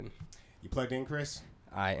plugged in, Chris?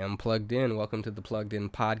 I am plugged in. Welcome to the Plugged In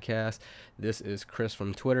podcast. This is Chris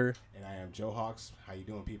from Twitter. And I am Joe Hawks. How you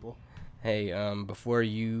doing, people? Hey, before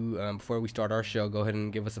we start our show, go ahead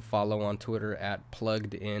and give us a follow on Twitter at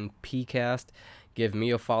PluggedInPcast. Give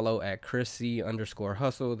me a follow at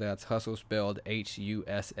ChrisC_Hustle. That's Hustle spelled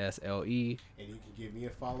HUSSLE. And you can give me a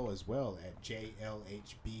follow as well at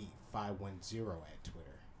JLHB510 at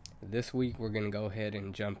Twitter. This week, we're going to go ahead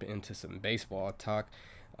and jump into some baseball talk.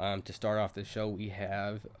 To start off the show, we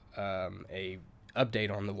have a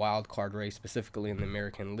update on the wild card race, specifically in the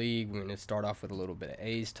American League. We're going to start off with a little bit of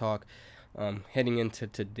A's talk. Heading into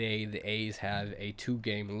today, the A's have a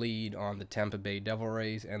 2-game lead on the Tampa Bay Devil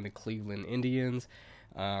Rays and the Cleveland Indians,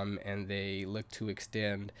 and they look to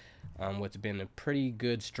extend what's been a pretty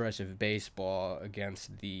good stretch of baseball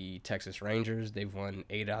against the Texas Rangers. They've won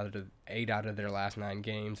 8 out of their last 9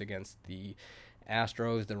 games against the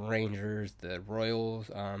Astros, the Rangers, the Royals.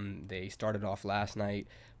 They started off last night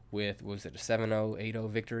with, was it a 7-0, 8-0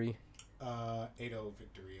 victory? 8-0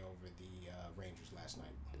 victory over the Rangers last night.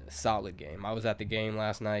 A solid game. I was at the game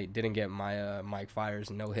last night. Didn't get my Mike Fiers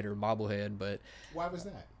no-hitter bobblehead, but Why was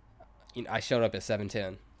that? I showed up at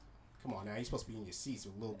 7:10. Come on now, you're supposed to be in your seats a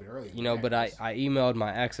little bit earlier. But I emailed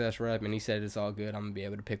my access rep, and he said it's all good. I'm going to be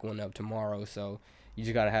able to pick one up tomorrow, so you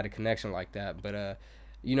just got to have a connection like that. But,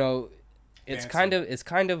 It's kind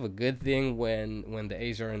of a good thing when the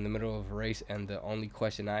A's are in the middle of a race, and the only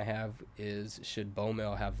question I have is, should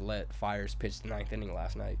Bomel have let Fiers pitch the 9th inning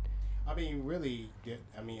last night? I mean, really,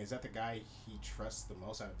 is that the guy he trusts the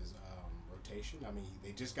most out of his rotation? I mean,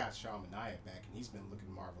 they just got Sean Manaea back, and he's been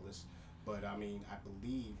looking marvelous. But, I mean, I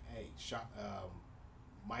believe,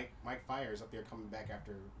 Mike Fiers up there coming back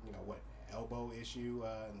after, elbow issue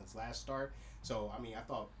in his last start. So, I mean, I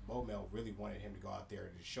thought Bomel really wanted him to go out there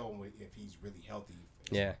to show him if he's really healthy.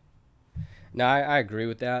 Yeah. No, I agree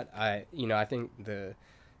with that. I think the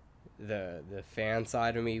fan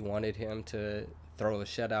side of me wanted him to throw a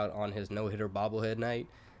shutout on his no-hitter bobblehead night,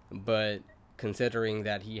 but considering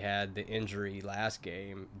that he had the injury last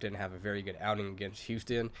game, didn't have a very good outing against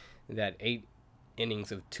Houston, that 8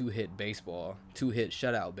 innings of 2-hit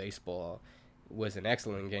shutout baseball was an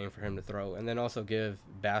excellent game for him to throw, and then also give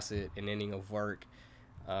Bassett an inning of work,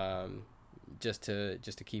 just to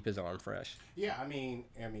keep his arm fresh. Yeah, I mean,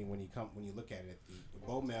 when you look at it, the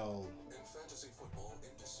Bomel.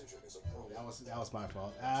 That was my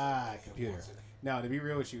fault. Computer. Now, to be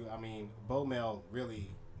real with you, I mean, Bomel really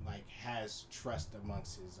has trust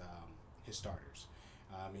amongst his starters.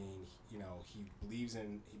 I mean, he believes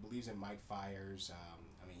in Mike Fiers.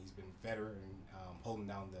 I mean, he's been veteran holding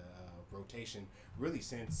down the rotation really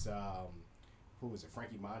since who was it,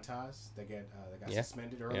 Frankie Montas that got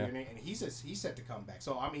suspended earlier, and he's set to come back.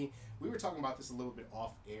 So I mean, we were talking about this a little bit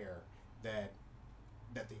off air that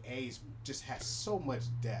the A's just has so much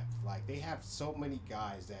depth. Like, they have so many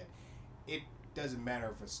guys that it doesn't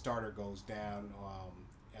matter if a starter goes down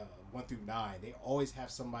 1 through 9. They always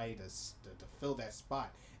have somebody to fill that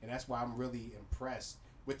spot, and that's why I'm really impressed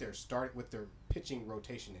with their pitching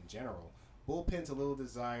rotation in general. Bullpen's a little to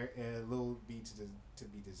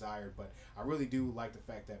be desired, but I really do like the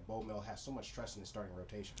fact that Bomel has so much trust in the starting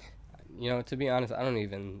rotation. To be honest,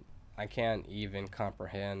 I can't even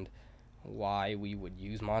comprehend why we would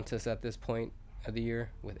use Montas at this point of the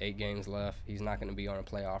year with 8 games left. He's not going to be on a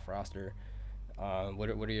playoff roster. What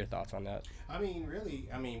are your thoughts on that? I mean, really,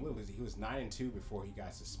 what was he? He was 9-2 before he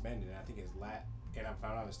got suspended, and I think and if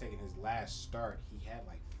I'm not mistaken, his last start, he had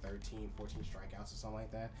 13, 14 strikeouts or something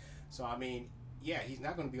like that. So, I mean, yeah, he's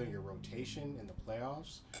not going to be on your rotation in the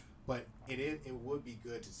playoffs, but it would be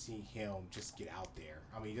good to see him just get out there.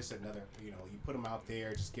 I mean, just another, you put him out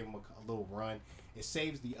there, just give him a little run. It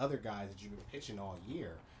saves the other guys that you've been pitching all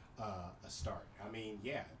year a start. I mean,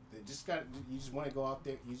 yeah, you just want to go out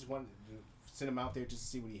there. You just want to send him out there just to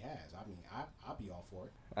see what he has. I mean, I'll be all for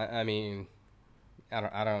it. I mean,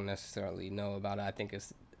 I don't necessarily know about it. I think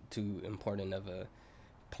it's too important of a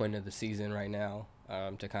point of the season right now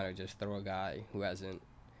to kind of just throw a guy who hasn't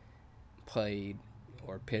played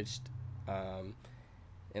or pitched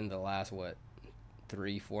in the last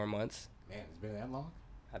 3-4 months. Man, it's been that long?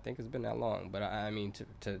 I think it's been that long, but I mean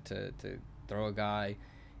to throw a guy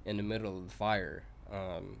in the middle of the fire,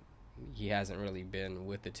 he hasn't really been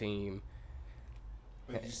with the team.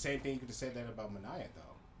 But the same thing you could have said that about Manaea,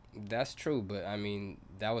 though. That's true, but I mean,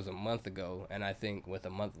 that was a month ago, and I think with a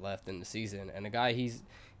month left in the season, and the guy he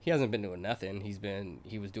hasn't been doing nothing.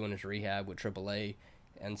 He was doing his rehab with AAA,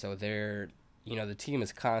 and so the team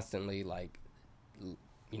is constantly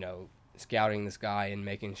scouting this guy and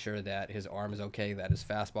making sure that his arm is okay, that his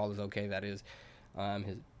fastball is okay, that his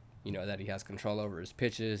that he has control over his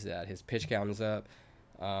pitches, that his pitch count is up,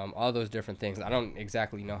 all those different things. I don't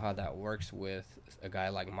exactly know how that works with a guy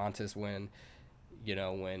like Montes when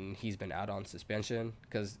he's been out on suspension,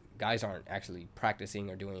 because guys aren't actually practicing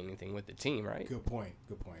or doing anything with the team, right? Good point.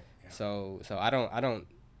 Yeah. So I don't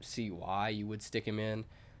see why you would stick him in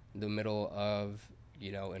the middle of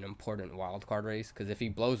an important wild card race, because if he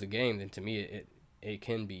blows a game, then to me it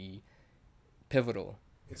can be pivotal.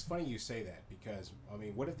 It's funny you say that, because I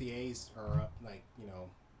mean, what if the A's are up,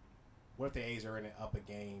 what if the A's are up a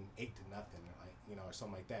game 8-0, or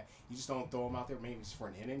something like that? You just don't throw him out there, maybe just for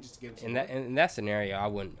an inning, just to give him some. In that scenario, I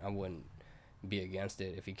wouldn't be against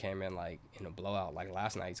it if he came in in a blowout like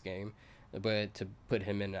last night's game. But to put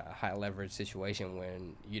him in a high leverage situation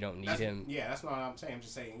when you don't need him. Yeah, that's not what I'm saying. I'm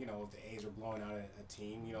just saying, if the A's are blowing out a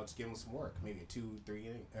team, just give him some work, maybe a 2-3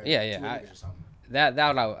 inning. Innings or something. That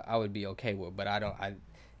I would be okay with, but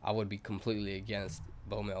I would be completely against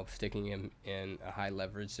Bomel sticking him in a high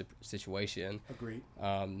leverage situation. Agreed.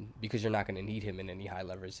 Because you're not going to need him in any high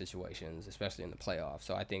leverage situations, especially in the playoffs.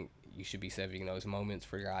 So I think you should be saving those moments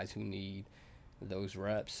for guys who need those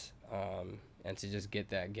reps, and to just get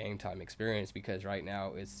that game time experience, because right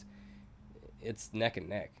now it's neck and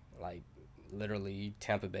neck. Like, literally,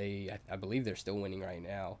 Tampa Bay, I believe they're still winning right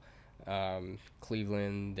now.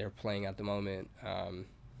 Cleveland, they're playing at the moment.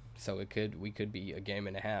 So we could be a game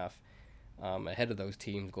and a half ahead of those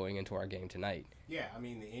teams going into our game tonight. Yeah, I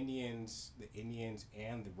mean, the Indians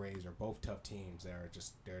and the Rays are both tough teams that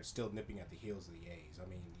they're still nipping at the heels of the A's.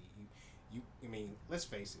 I mean, let's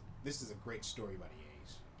face it, this is a great story by the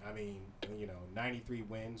A's. I mean, 93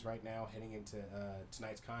 wins right now heading into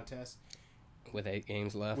tonight's contest. With 8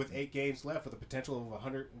 games left. With a potential of a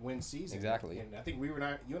 100-win season. Exactly. And I think you and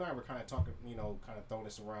I were kind of talking, kind of throwing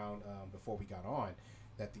this around before we got on,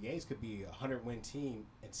 that the A's could be a 100-win team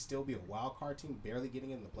and still be a wild card team, barely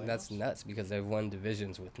getting in the playoffs. That's nuts, because they've won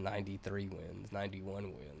divisions with 93 wins, 91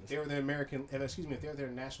 wins. If they were their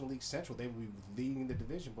National League Central, they would be leading the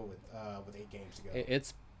division, but with 8 games to go.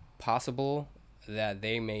 It's possible that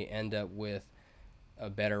they may end up with a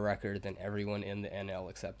better record than everyone in the NL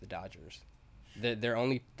except the Dodgers.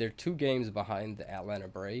 They're 2 games behind the Atlanta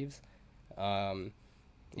Braves. Who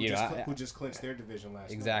just clinched their division last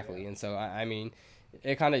night. Exactly. Yeah. And so I mean,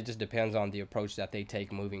 it kind of just depends on the approach that they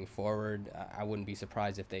take moving forward. I wouldn't be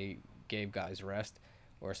surprised if they gave guys rest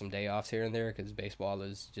or some day offs here and there, because baseball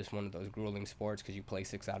is just one of those grueling sports, because you play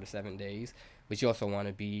 6 out of 7 days. But you also want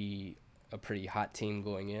to be a pretty hot team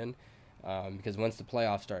going in, because once the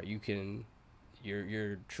playoffs start,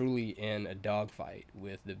 you're truly in a dogfight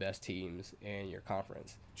with the best teams in your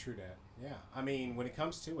conference. True that. Yeah. I mean, when it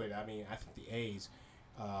comes to it, I think the A's,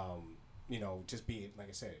 just be, like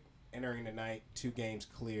I said, entering the night 2 games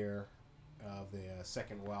clear of the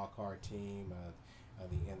second wild card team,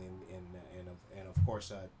 and of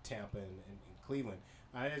course Tampa and Cleveland.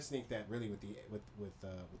 I just think that really with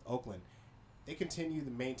Oakland, they continue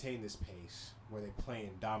to maintain this pace where they play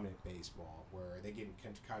in dominant baseball, where they get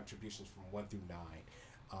contributions from 1 through 9.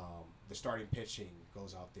 The starting pitching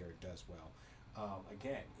goes out there and does well.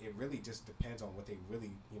 Again, it really just depends on what they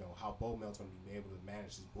really, how Bo Mel's going to be able to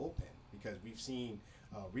manage his bullpen, because we've seen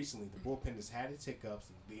recently the bullpen has had its hiccups.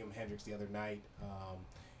 Liam Hendricks the other night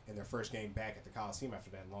in their first game back at the Coliseum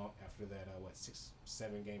after that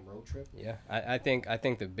 6-7 game road trip. Yeah, I think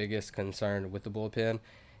the biggest concern with the bullpen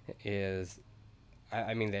is,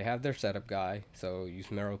 I mean, they have their setup guy, so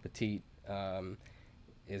Yusmeiro Petit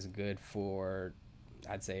is good for,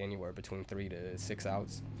 I'd say, anywhere between 3 to 6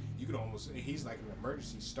 outs. You could he's like an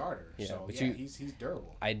emergency starter. Yeah, so but he's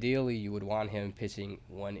durable. Ideally, you would want him pitching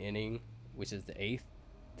 1 inning, which is the 8th,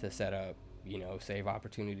 to set up, save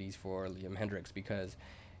opportunities for Liam Hendricks, because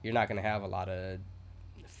you're not going to have a lot of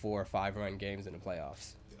 4 or 5 run games in the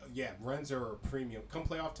playoffs. Yeah, runs are a premium. Come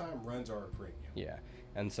playoff time, runs are a premium. Yeah,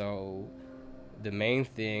 and so the main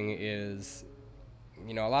thing is,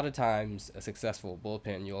 a lot of times a successful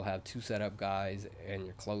bullpen, you'll have 2 setup guys and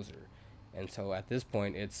your closer. And so at this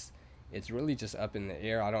point, it's really just up in the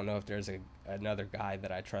air. I don't know if there's another guy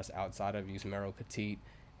that I trust outside of Yusmeiro Petit.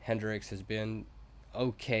 Hendricks has been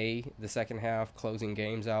okay the second half, closing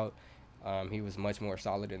games out. He was much more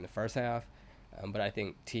solid in the first half. But I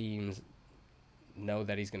think teams know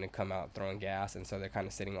that he's going to come out throwing gas, and so they're kind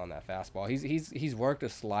of sitting on that fastball. He's worked a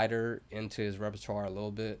slider into his repertoire a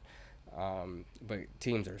little bit, but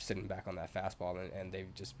teams are sitting back on that fastball, and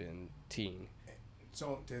they've just been teeing.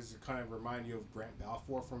 So does it kind of remind you of Grant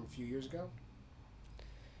Balfour from a few years ago?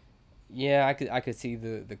 Yeah, I could see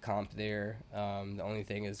the comp there. The only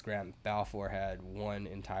thing is Grant Balfour had one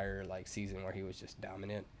entire season where he was just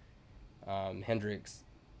dominant. Hendricks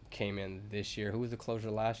came in this year. Who was the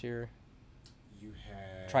closer last year? You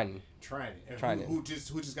had Trinan. Who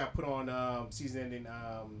just got put on season-ending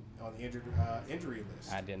on the injury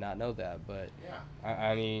list. I did not know that, but yeah,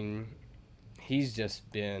 I mean, he's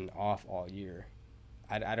just been off all year.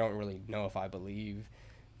 I don't really know if I believe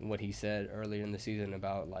what he said earlier in the season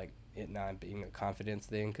about like it not being a confidence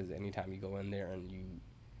thing, because anytime you go in there and you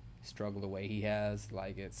struggle the way he has,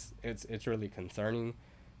 like it's really concerning.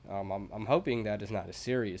 I'm hoping that it's not a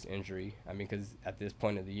serious injury. I mean, because at this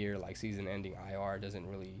point of the year, like season-ending IR doesn't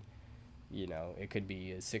really, it could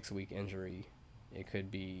be a 6-week injury. It could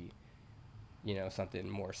be, something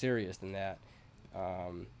more serious than that.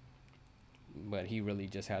 But he really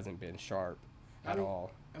just hasn't been sharp at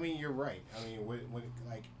all. I mean, you're right. I mean, when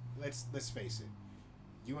like let's face it.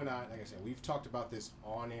 You and I, like I said, we've talked about this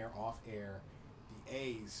on air, off air. The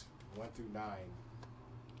A's 1 through 9.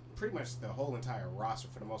 Pretty much the whole entire roster,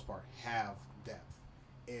 for the most part, have depth.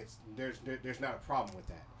 There's not a problem with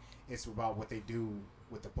that. It's about what they do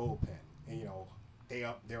with the bullpen, and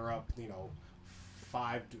they're up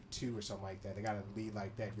 5-2 or something like that. They got a lead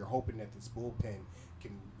like that. You're hoping that this bullpen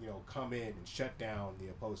can come in and shut down the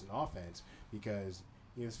opposing offense, because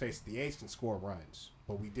let's face it, the A's can score runs,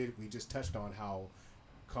 but we just touched on how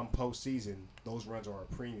come postseason those runs are a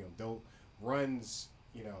premium. Those runs,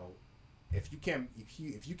 if you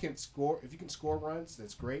can score runs,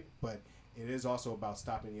 that's great. But it is also about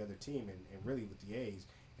stopping the other team. And really with the A's,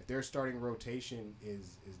 if their starting rotation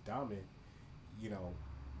is dominant,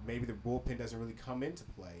 maybe the bullpen doesn't really come into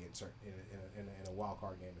play in a wild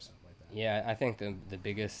card game or something like that. Yeah, I think the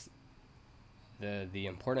biggest, the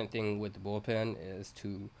important thing with the bullpen is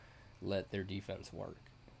to let their defense work.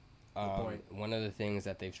 One of the things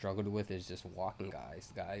that they've struggled with is just walking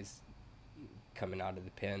guys coming out of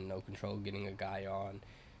the pen, no control, getting a guy on,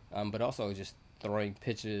 but also just throwing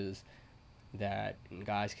pitches that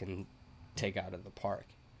guys can take out of the park.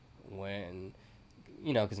 When,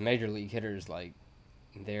 because major league hitters, like,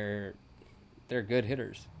 they're good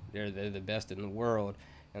hitters. They're the best in the world.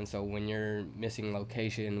 And so when you're missing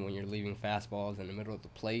location, when you're leaving fastballs in the middle of the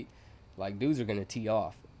plate, like, dudes are going to tee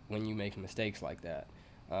off when you make mistakes like that.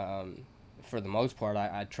 For the most part,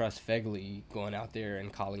 I trust Fegley going out there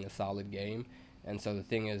and calling a solid game. And so the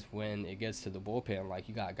thing is, when it gets to the bullpen, like,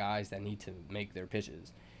 you got guys that need to make their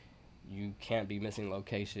pitches. You can't be missing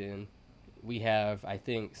location. We have, I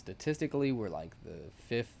think, statistically, we're like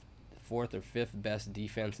the fourth or fifth best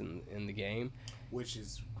defense in the game. Which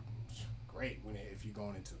is great if you're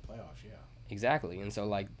going into the playoffs, yeah. Exactly. And so,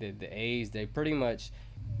 like, the A's, they pretty much,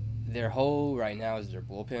 their whole right now is their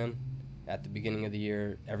bullpen. At the beginning of the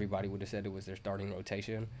year, everybody would have said it was their starting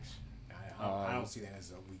rotation. I don't see that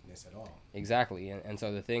as a weakness at all. Exactly. And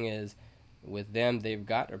so the thing is, with them, they've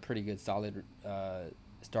got a pretty good, solid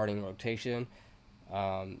starting rotation.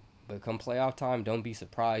 But come playoff time, don't be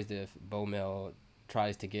surprised if Bomel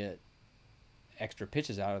tries to get extra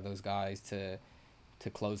pitches out of those guys to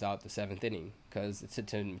close out the 7th inning. Because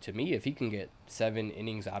to me, if he can get 7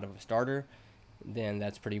 innings out of a starter, then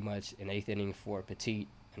that's pretty much an 8th inning for Petit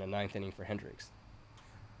and a 9th inning for Hendricks.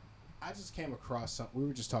 I just came across we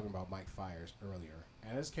were just talking about Mike Fiers earlier,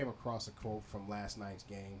 and I just came across a quote from last night's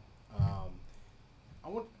game. I'm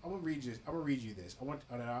gonna read you this. I want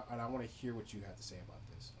to hear what you have to say about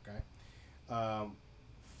this. Okay.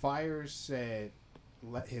 Fiers said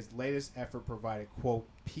his latest effort provided, quote,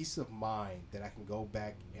 peace of mind that I can go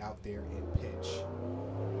back out there and pitch,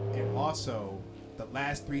 and also the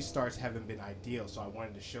last 3 starts haven't been ideal, so I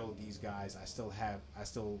wanted to show these guys I still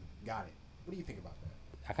got it. What do you think about that?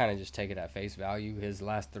 I kind of just take it at face value. His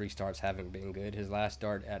last 3 starts haven't been good. His last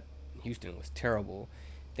start at Houston was terrible.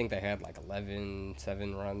 I think they had like 7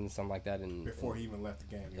 runs, something like that. Before he even left the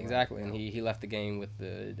game. Exactly, right. And he left the game with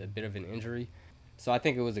a bit of an injury. So I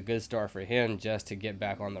think it was a good start for him just to get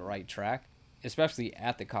back on the right track, especially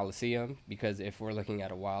at the Coliseum, because if we're looking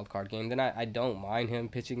at a wild card game, then I don't mind him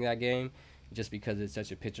pitching that game just because it's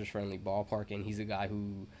such a pitcher-friendly ballpark, and he's a guy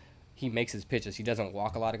who he makes his pitches. He doesn't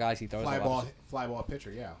walk a lot of guys. He throws fly ball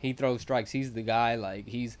pitcher, yeah. He throws strikes. He's the guy, like,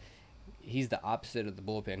 he's the opposite of the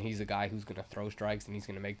bullpen. He's a guy who's going to throw strikes, and he's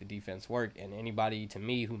going to make the defense work. And anybody, to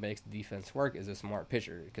me, who makes the defense work is a smart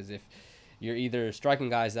pitcher, because if you're either striking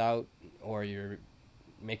guys out or you're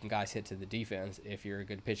making guys hit to the defense, if you're a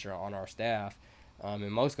good pitcher on our staff,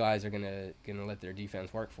 and most guys are gonna let their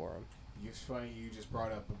defense work for them. It's funny you just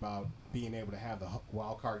brought up about being able to have the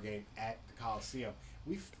wild card game at the Coliseum.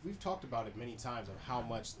 We've talked about it many times of how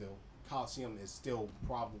much the Coliseum is still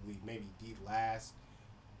probably maybe the last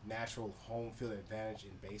natural home field advantage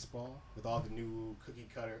in baseball with all the new cookie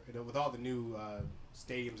cutter, with all the new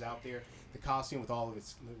stadiums out there. The Coliseum with all of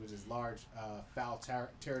its large foul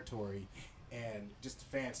territory, and just the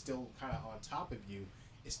fans still kind of on top of you.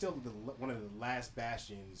 It's still one of the last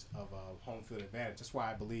bastions of home field advantage. That's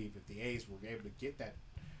why I believe if the A's were able to get that,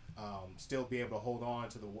 still be able to hold on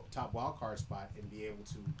to the top wild card spot and be able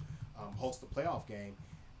to host the playoff game,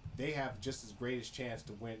 they have just as great a chance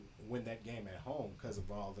to win that game at home because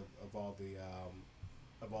of all the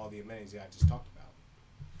amenities that I just talked about.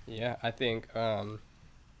 Yeah, I think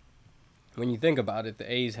when you think about it,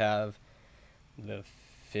 the A's have the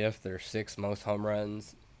 5th or 6th most home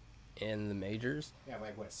runs in the majors. Yeah,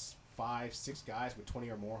 like what, 5, 6 guys with 20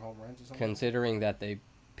 or more home runs or something? Considering that they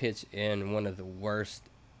pitch in one of the worst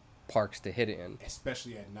parks to hit it in.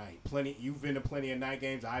 Especially at night. You've been to plenty of night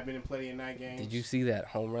games. I've been in plenty of night games. Did you see that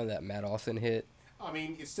home run that Matt Olson hit? I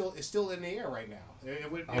mean, it's still in the air right now.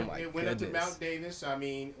 It went up to Mount Davis. I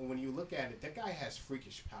mean, when you look at it, that guy has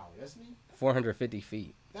freakish power, doesn't he? 450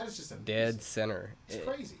 feet. That is just dead center. It's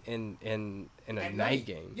crazy. In a night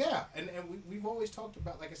game. Yeah, and we've always talked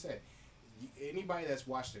about, like I said, anybody that's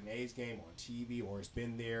watched an A's game on TV or has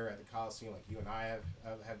been there at the Coliseum, like you and I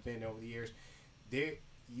have been over the years, you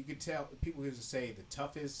could tell people used to say the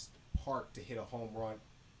toughest park to hit a home run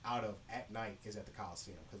out of at night is at the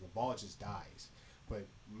Coliseum because the ball just dies. But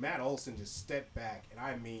Matt Olson just stepped back, and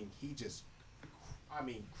he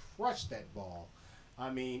crushed that ball. I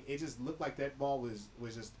mean, it just looked like that ball was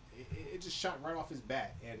just it just shot right off his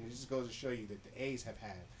bat, and it just goes to show you that the A's have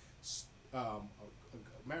had.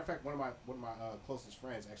 Matter of fact, one of my closest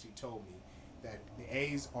friends actually told me that the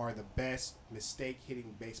A's are the best mistake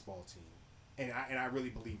hitting baseball team. And I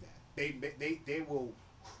really believe that. They will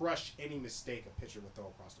crush any mistake a pitcher will throw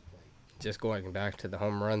across the plate. Just going back to the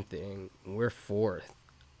home run thing, we're 4th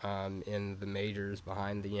in the majors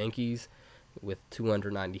behind the Yankees with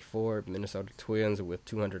 294, Minnesota Twins with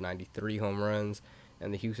 293 home runs,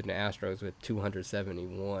 and the Houston Astros with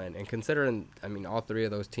 271. And considering, I mean, all 3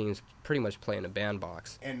 of those teams pretty much play in a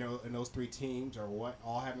bandbox. And those 3 teams are what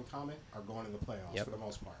all have in common? Are going to the playoffs for the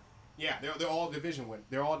most part. Yeah, they're all division win.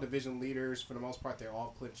 They're all division leaders for the most part. They're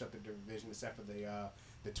all clinched up the division except for the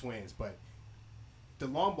Twins. But the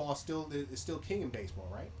long ball is still king in baseball,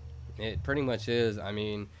 right? It pretty much is. I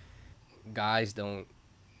mean, guys don't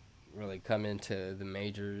really come into the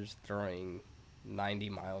majors throwing 90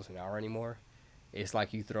 miles an hour anymore. It's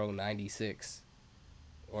like you throw 96,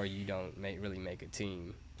 or you don't really make a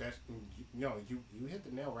team. You hit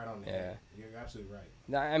the nail right on the head. You're absolutely right.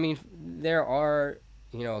 Now, I mean, there are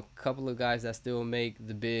a couple of guys that still make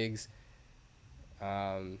the bigs.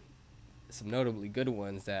 Some notably good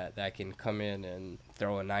ones that can come in and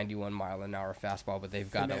throw a 91 mile an hour fastball, but they've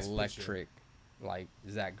got electric, like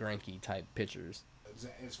Zach Greinke type pitchers.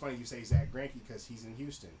 It's funny you say Zach Greinke because he's in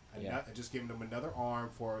Houston. Just giving them another arm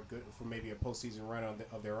for maybe a postseason run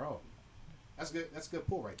of their own. That's good. That's a good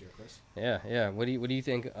pull right there, Chris. Yeah. What do you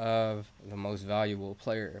think of the most valuable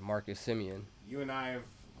player, Marcus Semien? You and I have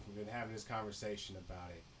been having this conversation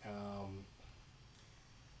about it.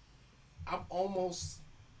 I'm almost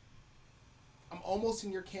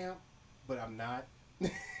in your camp, but I'm not.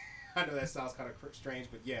 I know that sounds kind of strange,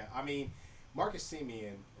 but yeah, I mean, Marcus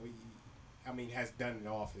Semien, has done it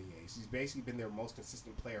all for the A's. He's basically been their most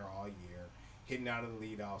consistent player all year, hitting out of the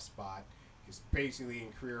leadoff spot. He's basically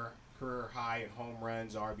in career high in home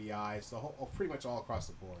runs, RBIs, pretty much all across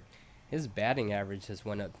the board. His batting average has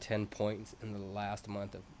went up 10 points in the last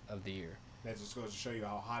month of the year. That just goes to show you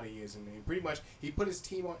how hot he is. And pretty much, he put his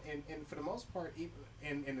team on, and for the most part,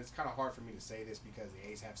 and it's kind of hard for me to say this because the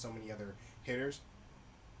A's have so many other hitters.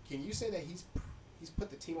 Can you say that he's put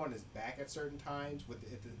the team on his back at certain times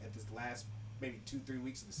at this last maybe 2-3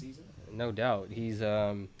 weeks of the season? No doubt. He's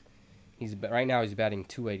right now he's batting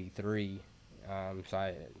 .283.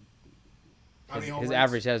 His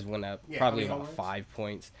average has went up probably about 5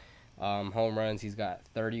 points. Home runs, he's got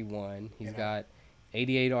 31. He's got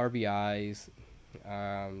 88 RBIs.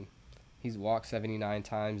 He's walked 79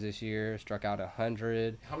 times this year, struck out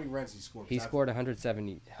 100. How many runs he scored? He scored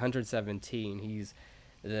 117. He's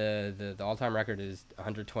the all-time record is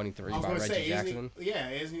 123 by Reggie Jackson.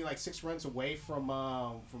 Isn't he like 6 runs away from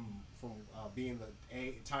being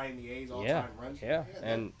tying the A's all-time runs? Yeah,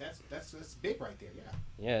 and that's big right there.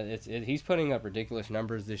 He's putting up ridiculous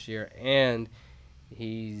numbers this year, and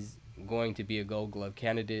he's going to be a Gold Glove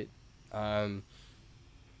candidate.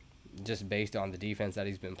 Just based on the defense that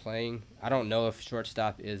he's been playing. I don't know if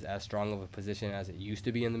shortstop is as strong of a position as it used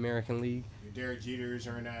to be in the American League. Your Derek Jeters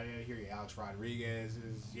are not in here. Your Alex Rodriguez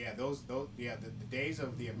is the days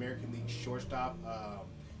of the American League shortstop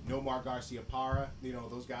Nomar Garcia-Parra,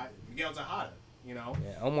 those guys. Miguel Tejada, Yeah,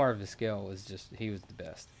 Omar Vizquel he was the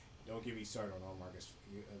best. Don't get me started on Omar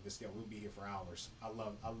Vizquel. We'll be here for hours. I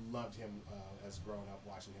loved him as growing up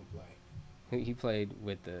watching him play. He played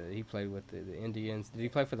with the Indians. Did he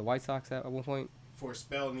play for the White Sox at one point? For a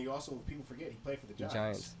spell, and people forget he played for the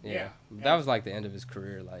Giants. Yeah. That was like the end of his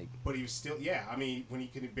career, But he was still, I mean, when he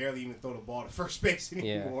could barely even throw the ball to first base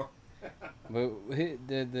anymore. Yeah. But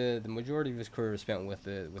the majority of his career was spent with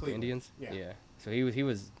the Indians. Yeah. So he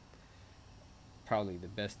was probably the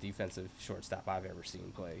best defensive shortstop I've ever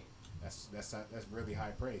seen play. That's really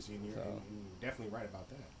high praise, and you're definitely right about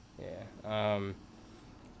that. Yeah.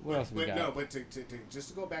 What else we got? No, but to just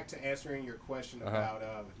to go back to answering your question about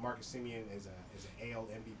if Marcus Semien is an AL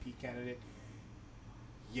MVP candidate,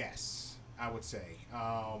 yes, I would say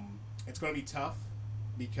it's going to be tough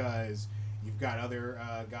because you've got other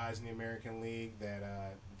guys in the American League that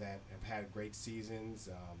have had great seasons.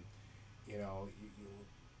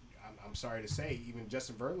 I'm sorry to say, even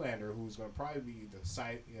Justin Verlander, who's going to probably be the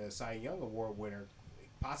Cy Young Award winner,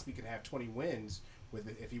 possibly could have 20 wins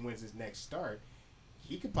if he wins his next start.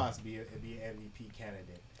 He could possibly be an MVP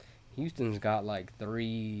candidate. Houston's got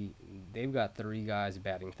they've got three guys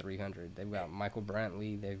batting 300. They've got Michael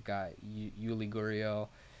Brantley, they've got Yuli Gurriel,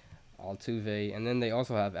 Altuve, and then they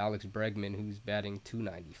also have Alex Bregman, who's batting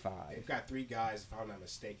 295. They've got three guys, if I'm not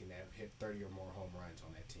mistaken, that have hit 30 or more home runs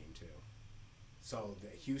on that team, too. So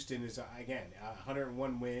Houston is, again,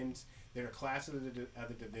 101 wins. They're a class of the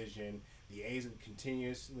division. The A's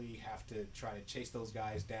continuously have to try to chase those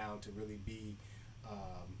guys down to really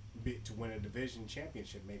to win a division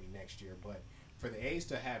championship maybe next year. But for the A's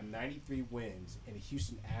to have 93 wins and the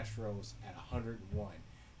Houston Astros at 101,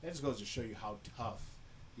 that just goes to show you how tough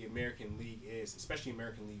the American League is, especially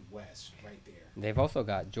American League West right there. They've also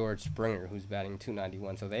got George Springer, who's batting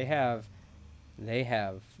 291. So they have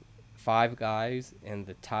 5 guys in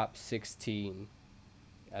the top 16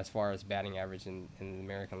 as far as batting average in the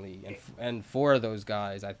American League. And 4 of those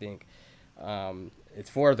guys, I think, it's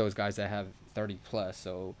 4 of those guys that have 30 plus.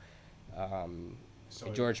 So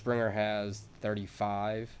George Springer has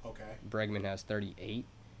 35. Okay. Bregman has 38.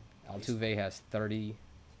 Altuve has 30.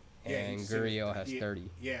 And Gurriel has 30.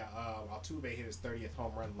 Yeah, Altuve hit his 30th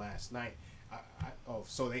home run last night.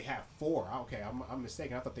 So they have 4. Okay, I'm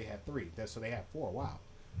mistaken. I thought they had 3. So they have 4. Wow.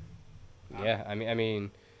 Yeah, I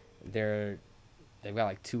mean, they've got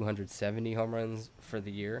like 270 home runs for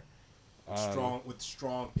the year.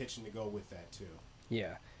 Strong pitching to go with that too.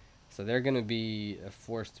 Yeah, so they're gonna be a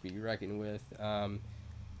force to be reckoned with.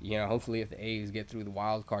 Hopefully, if the A's get through the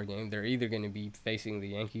wild card game, they're either gonna be facing the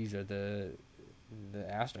Yankees or the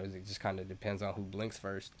Astros. It just kind of depends on who blinks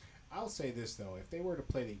first. I'll say this though: if they were to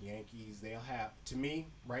play the Yankees, they'll have. To me,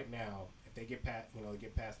 right now, if they get past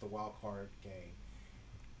the wild card game.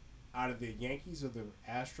 Out of the Yankees or the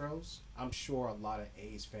Astros, I'm sure a lot of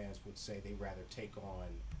A's fans would say they'd rather take on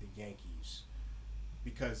the Yankees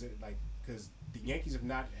because the Yankees have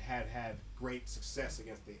not had great success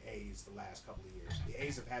against the A's the last couple of years. The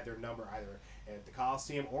A's have had their number either at the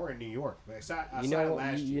Coliseum or in New York. But aside last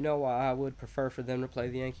year, you know why I would prefer for them to play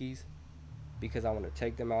the Yankees? Because I want to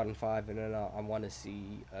take them out in 5, and then I want to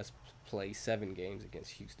see us play 7 games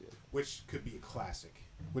against Houston, which could be a classic.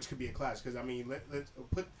 Because I mean, let's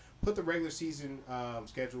put the regular season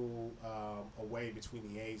schedule away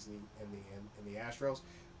between the A's and the Astros.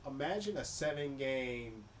 Imagine a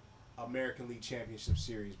 7-game American League Championship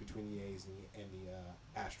Series between the A's and the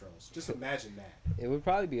Astros. Just imagine that. It would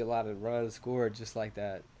probably be a lot of runs scored, just like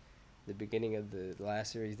that. The beginning of the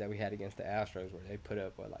last series that we had against the Astros, where they put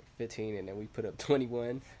up 15, and then we put up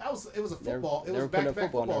 21. It was a football. It was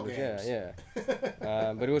back-to-back football games. Yeah.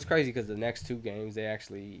 But it was crazy because the next 2 games they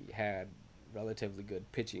actually had relatively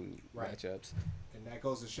good pitching matchups. And that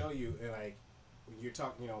goes to show you, when you're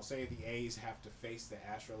talking, say the A's have to face the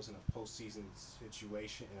Astros in a postseason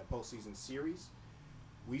situation, in a postseason series.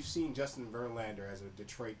 We've seen Justin Verlander as a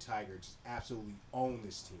Detroit Tiger just absolutely own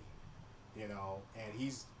this team. And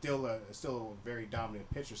he's still a very dominant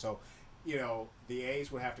pitcher. So, the A's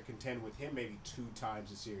would have to contend with him maybe 2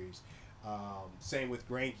 times a series. Same with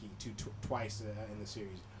Greinke, twice in the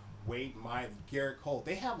series. Wade Miley, Garrett Cole.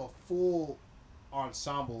 They have a full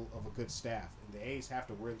ensemble of a good staff, and the A's have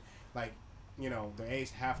to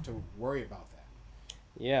worry about that.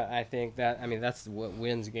 Yeah, I think that's what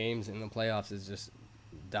wins games in the playoffs is just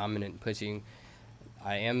dominant pitching.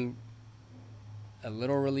 I am a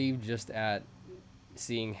little relieved just at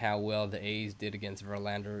seeing how well the A's did against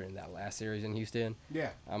Verlander in that last series in Houston.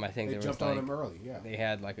 Yeah. I think they jumped on him early. Yeah. They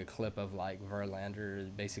had a clip of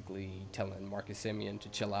Verlander basically telling Marcus Semien to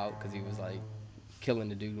chill out because he was killing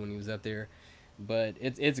the dude when he was up there. But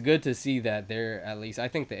it's good to see that they're at least. I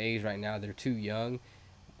think the A's right now they're too young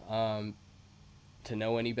um, to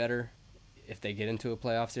know any better if they get into a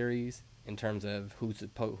playoff series in terms of who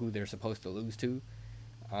they're supposed to lose to.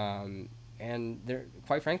 Um, and they're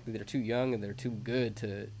quite frankly they're too young and they're too good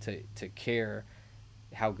to care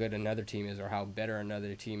how good another team is or how better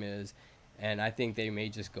another team is. And I think they may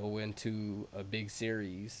just go into a big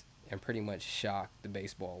series and pretty much shock the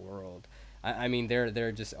baseball world. I mean,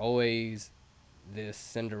 they're just always this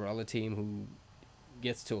Cinderella team who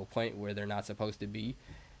gets to a point where they're not supposed to be.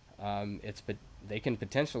 It's but they can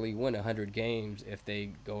potentially win 100 games if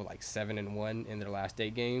they go like 7-1 in their last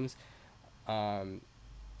 8 games. Um,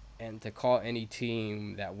 and to call any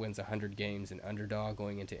team that wins 100 games an underdog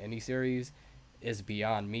going into any series is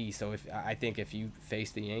beyond me. So if I think if you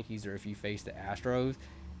face the Yankees or if you face the Astros,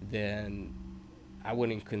 then I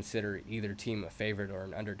wouldn't consider either team a favorite or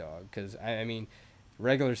an underdog because I mean,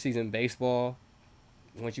 regular season baseball,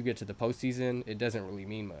 once you get to the postseason, it doesn't really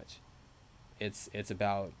mean much. It's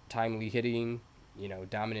about timely hitting,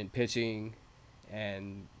 dominant pitching,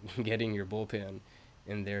 and getting your bullpen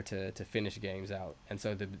in there to finish games out. And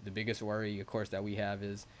so the biggest worry, of course, that we have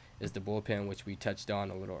is the bullpen, which we touched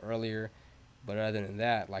on a little earlier. But other than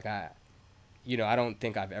that, like I don't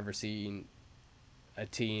think I've ever seen a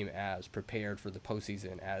team as prepared for the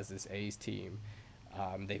postseason as this A's team.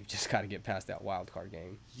 They've just got to get past that wild card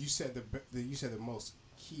game. You said the most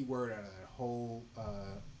key word out of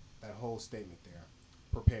that whole statement there,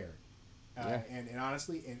 prepared. Yeah. And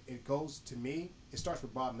honestly, it goes to me. It starts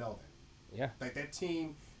with Bob Melvin. Yeah. Like that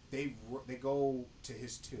team, they go to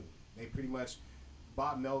his tune. They pretty much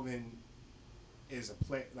Bob Melvin is a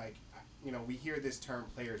play like we hear this term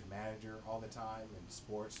players manager all the time in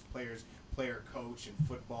sports, player coach in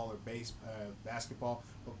football or basketball,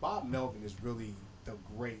 but Bob Melvin is really the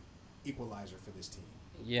great equalizer for this team.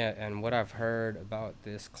 Yeah, and what I've heard about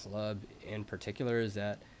this club in particular is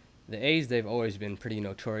that the A's, they've always been pretty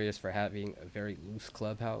notorious for having a very loose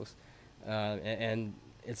clubhouse. And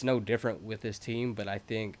it's no different with this team, but I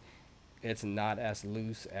think it's not as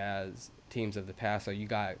loose as teams of the past. So you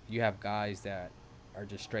have guys that are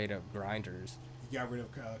just straight up grinders. You got rid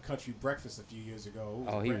of Country Breakfast a few years ago.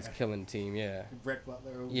 Oh, he was killing the team, yeah. Brett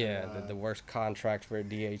Butler. Yeah, the worst contract for a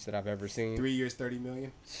DH that I've ever seen. 3 years, $30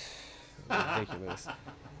 million. Ridiculous.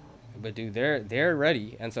 But dude, they're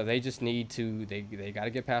ready, and so they just need to they got to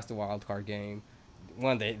get past the wild card game.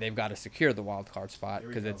 One, they've got to secure the wild card spot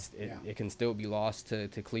because it can still be lost to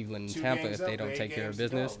Cleveland and Tampa if they don't take care of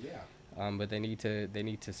business. But they need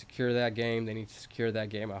to secure that game. They need to secure that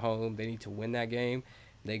game at home. They need to win that game.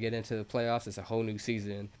 They get into the playoffs. It's a whole new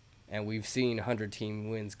season, and we've seen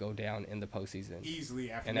 100-team wins go down in the postseason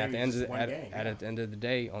easily. After and at the end of the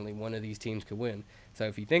day, only one of these teams could win. So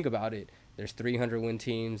if you think about it, there's 300 win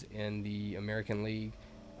teams in the American League.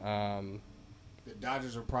 The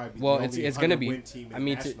Dodgers are probably it's going to be. Win team in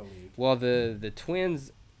the National League. Well, the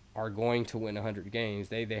Twins are going to win 100 games.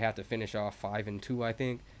 They have to finish off 5-2, I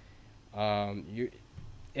think.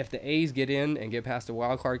 If the A's get in and get past the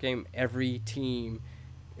wild card game, every team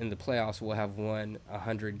in the playoffs will have won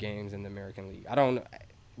 100 games in the American League.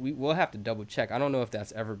 We'll have to double check. I don't know if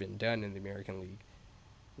that's ever been done in the American League,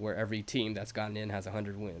 where every team that's gotten in has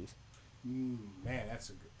 100 wins. Man,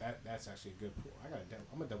 that's actually a good pool. I'm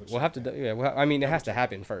gonna double check. We'll have to. It has to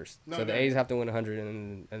happen first. The A's have to win 100,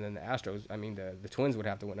 and then the Astros. The Twins would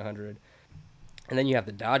have to win 100, and then you have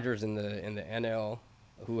the Dodgers in the NL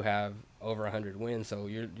who have over 100 wins. So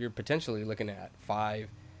you're potentially looking at 5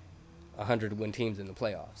 100-win teams in the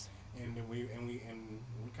playoffs. And we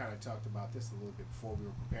kind of talked about this a little bit before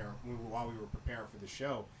while we were preparing for the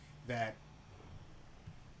show, that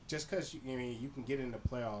just because you can get in the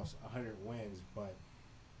playoffs 100 wins, but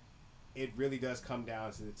it really does come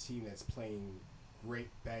down to the team that's playing great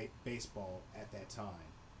baseball at that time.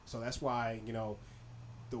 So that's why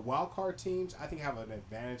the wild card teams, I think, have an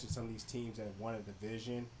advantage of some of these teams that have won a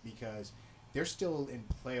division because they're still in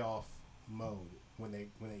playoff mode when they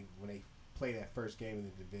play that first game in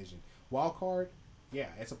the division. Wild card, yeah,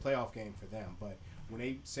 it's a playoff game for them. But when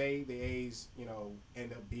they say the A's,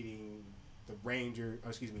 end up beating the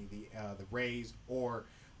the Rays or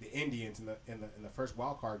the Indians in the first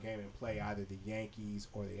wild card game and play either the Yankees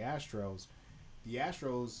or the Astros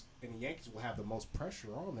and the Yankees will have the most pressure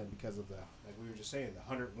on them because of like we were just saying, the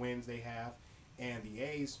 100 wins they have, and the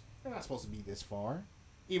A's, they're not supposed to be this far,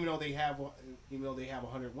 even though they have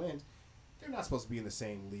 100 wins. They're not supposed to be in the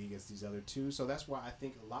same league as these other two, so that's why I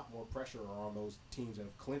think a lot more pressure are on those teams that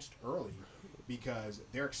have clinched early because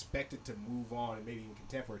they're expected to move on and maybe even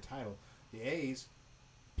contend for a title. The A's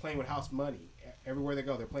playing with house money everywhere they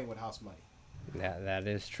go. They're playing with house money. That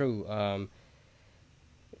is true.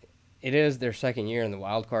 it is their second year in the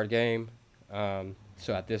wild card game. So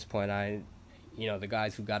at this point, the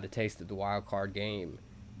guys who got a taste of the wild card game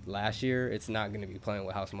last year, it's not going to be playing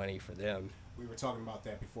with house money for them. We were talking about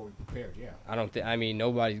that before we prepared. Yeah. I don't think. I mean,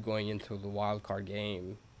 nobody's going into the wild card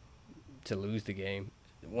game to lose the game.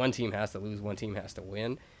 One team has to lose. One team has to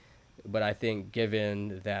win. But I think,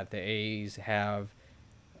 given that the A's have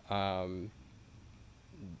the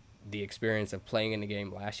experience of playing in the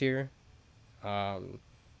game last year,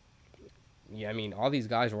 yeah, I mean, all these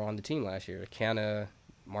guys were on the team last year.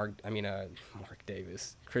 Mark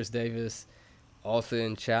Davis, Chris Davis,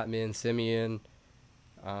 Olsen, Chapman, Simeon,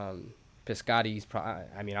 Piscotty's I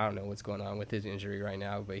don't know what's going on with his injury right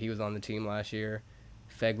now, but he was on the team last year.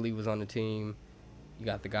 Fegley was on the team. You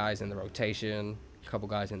got the guys in the rotation, a couple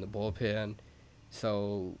guys in the bullpen.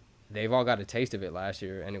 So they've all got a taste of it last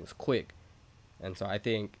year, and it was quick. And so I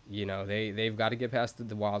think, they've got to get past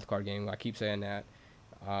the wild card game. I keep saying that.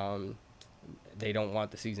 They don't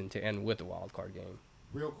want the season to end with the wild card game.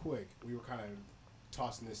 Real quick, we were kind of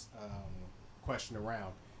tossing this question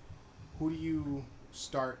around. Who do you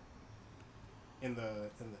start in the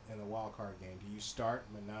wild card game? Do you start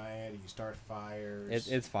Manaea? Do you start Fiers?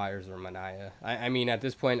 It's Fiers or Manaea. I mean, at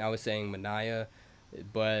this point, I was saying Manaea,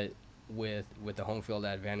 but with the home field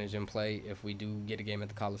advantage in play, if we do get a game at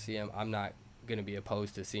the Coliseum, I'm not going to be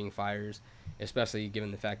opposed to seeing Fiers, especially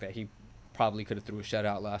given the fact that he probably could have threw a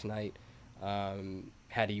shutout last night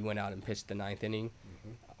had he went out and pitched the ninth inning.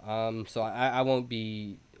 Mm-hmm. So I won't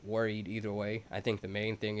be worried either way. I think the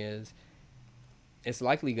main thing is it's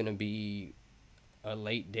likely going to be a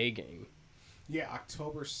late day game. Yeah,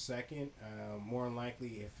 October 2nd, more than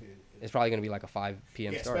likely it's probably going to be like a 5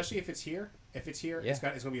 p.m. start. Especially if it's here. If it's here, yeah. It's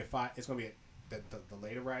going to be a 5. It's going to be the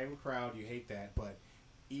later arriving crowd. You hate that, but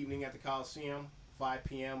evening at the Coliseum, 5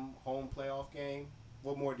 p.m. home playoff game.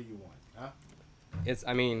 What more do you want, huh?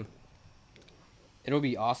 It'll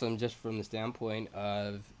be awesome just from the standpoint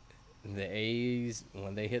of the A's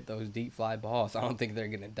when they hit those deep fly balls. I don't think they're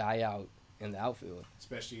going to die out in the outfield.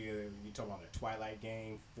 Especially you talking about a twilight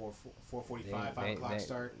game, 4:45, 5 o'clock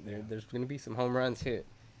start. There's going to be some home runs hit.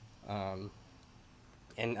 And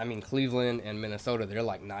I mean, Cleveland and Minnesota, they're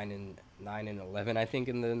like 9 and 11, I think,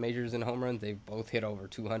 in the majors in home runs. They've both hit over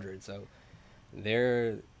 200, so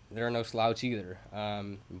they're no slouch either.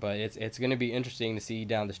 But it's going to be interesting to see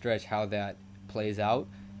down the stretch how that plays out.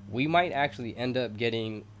 We might actually end up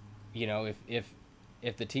getting,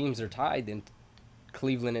 if the teams are tied, then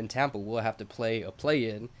Cleveland and Tampa will have to play a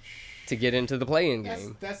play-in to get into the play-in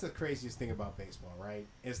game. That's the craziest thing about baseball, right?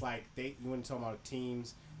 It's like you want to talk about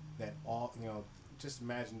teams that all, just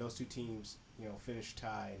imagine those two teams, finish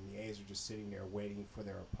tied, and the A's are just sitting there waiting for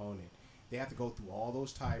their opponent. They have to go through all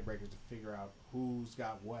those tiebreakers to figure out who's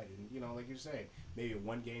got what, and like you're saying, maybe a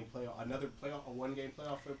one-game playoff, a one-game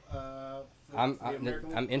playoff for the American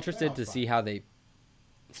League. I'm interested to see how they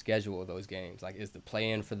schedule those games. Like, is the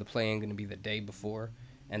play-in for the play-in going to be the day before,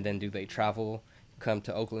 and then do they come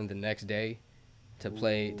to Oakland the next day to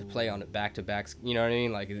play on it back-to-back? You know what I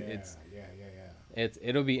mean? Like,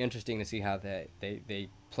 it'll be interesting to see how they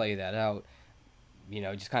play that out.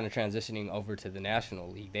 Just kind of transitioning over to the National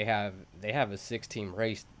League. They have a 6-team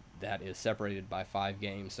race that is separated by 5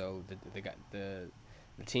 games. So the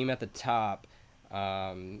team at the top,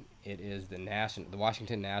 it is the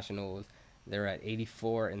Washington Nationals. They're at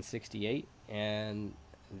 84 and 68, and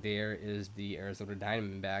there is the Arizona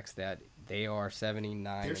Diamondbacks that they are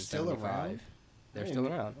 79 and 75. Around? They're still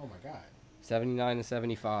around. Oh my God. 79 and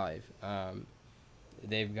 75.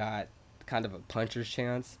 They've got kind of a puncher's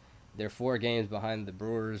chance. They're 4 games behind the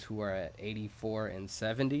Brewers, who are at 84 and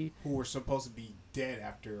 70. Who were supposed to be dead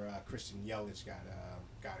after Christian Yelich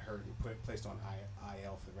got hurt and placed on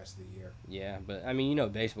IL for the rest of the year. Yeah, but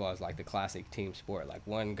baseball is like the classic team sport. Like,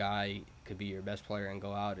 one guy could be your best player and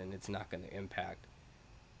go out, and it's not going to impact.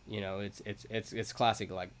 It's classic,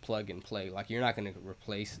 like, plug and play. Like, you're not going to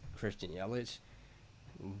replace Christian Yelich,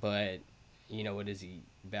 but what is he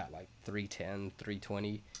bat, like 310,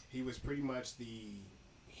 320? He was pretty much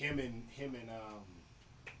him and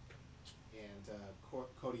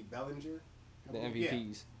Cody Bellinger. The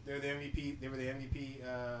MVPs. Yeah, they're the MVP. They were the MVP,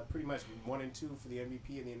 pretty much 1 and 2 for the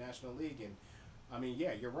MVP in the National League. And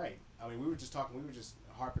yeah, you're right. We were just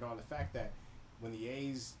harping on the fact that when the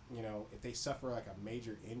A's, if they suffer like a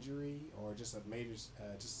major injury or just a major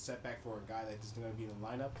just setback for a guy that's going to be in the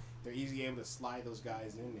lineup, they're easily able to slide those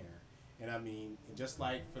guys in there. And just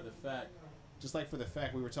like for the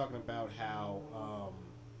fact we were talking about how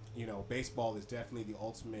baseball is definitely the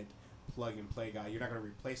ultimate plug and play guy. You're not going to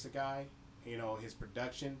replace a guy, his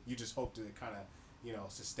production. You just hope to kind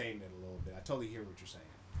of sustain it a little bit. I totally hear what you're saying.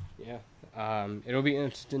 Yeah. It'll be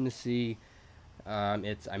interesting to see. I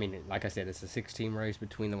mean, like I said, it's a six-team race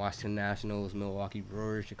between the Washington Nationals, Milwaukee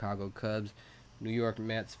Brewers, Chicago Cubs, New York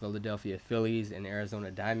Mets, Philadelphia Phillies, and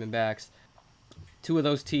Arizona Diamondbacks. Two of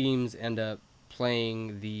those teams end up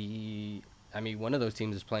playing the. I mean, one of those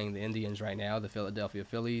teams is playing the Indians right now, the Philadelphia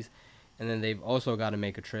Phillies, and then they've also got to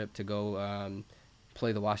make a trip to go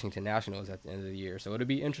play the Washington Nationals at the end of the year. So it'll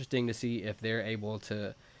be interesting to see if they're able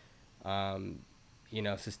to um,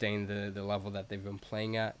 sustain the level that they've been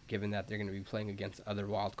playing at, given that they're going to be playing against other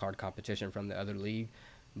wild card competition from the other league.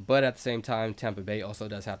 But at the same time, Tampa Bay also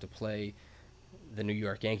does have to play the New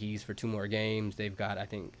York Yankees for two more games. They've got, I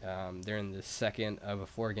think, they're in the second of a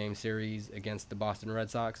four-game series against the Boston Red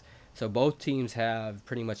Sox. So both teams have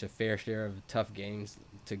pretty much a fair share of tough games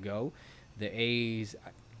to go. The A's,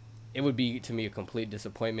 it would be to me a complete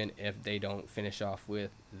disappointment if they don't finish off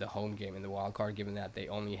with the home game in the wild card, given that they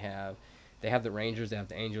have the Rangers, they have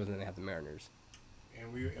the Angels, and they have the Mariners.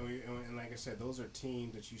 And like I said, those are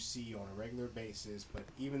teams that you see on a regular basis. But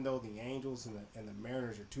even though the Angels and the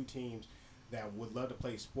Mariners are two teams that would love to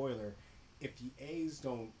play spoiler, if the A's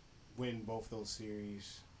don't win both those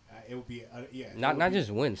series, it would be Not just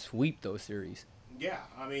win, sweep those series. Yeah,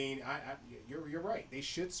 I mean, you're right. They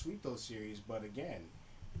should sweep those series, but again,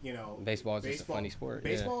 Baseball is just a funny sport.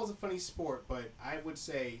 Baseball is a funny sport, but I would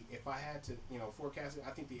say if I had to, forecast it,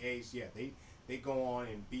 I think the A's, they go on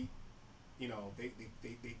and beat,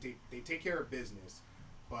 they take care of business,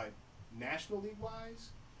 but National League wise,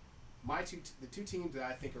 the two teams that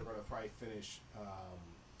I think are going to probably finish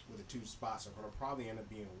with the two spots are going to probably end up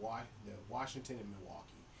being the Washington and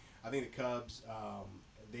Milwaukee. I think the Cubs,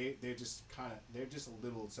 they're just a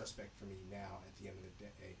little suspect for me now at the end of the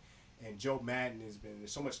day. And Joe Madden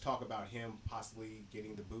there's so much talk about him possibly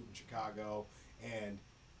getting the boot in Chicago, and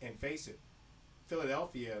face it,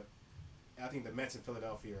 Philadelphia. I think the Mets in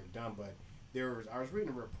Philadelphia are done, but I was reading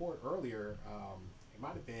a report earlier. It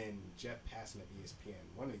might have been Jeff Passan of ESPN,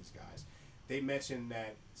 one of these guys. They mentioned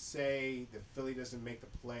that say the Philly doesn't make the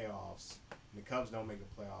playoffs and the Cubs don't make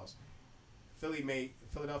the playoffs,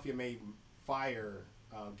 Philadelphia may fire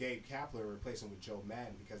Gabe Kapler, replace him with Joe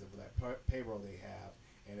Madden because of that payroll they have.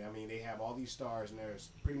 And I mean, they have all these stars, and there's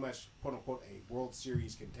pretty much, quote unquote, a World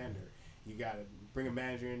Series contender. You got to bring a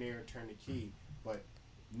manager in there and turn the key. But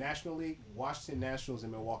National League, Washington Nationals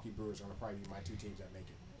and Milwaukee Brewers are going to probably be my two teams that make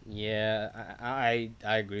it. Yeah, I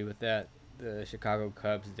agree with that. The Chicago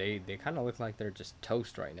Cubs, they kind of look like they're just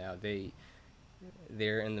toast right now.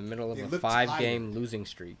 They're in the middle of a 5-game losing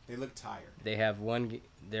streak. They look tired. They have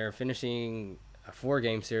they're finishing a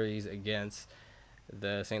 4-game series against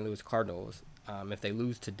the St. Louis Cardinals. If they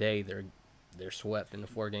lose today, they're swept in the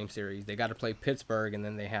 4-game series. They got to play Pittsburgh, and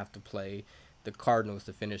then they have to play the Cardinals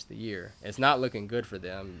to finish the year. It's not looking good for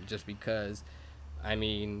them, just because, I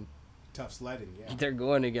mean, tough sledding. Yeah, they're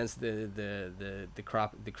going against the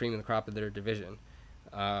cream of the crop of their division.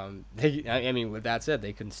 I mean, with that said,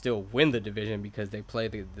 they can still win the division because they play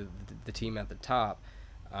the team at the top,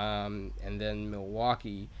 and then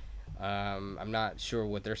Milwaukee. I'm not sure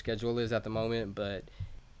what their schedule is at the moment, but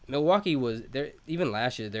Milwaukee was there even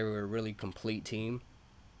last year. They were a really complete team.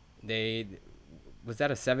 Was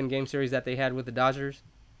that a 7-game series that they had with the Dodgers?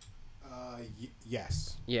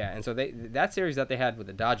 Yes. Yeah, and so that series that they had with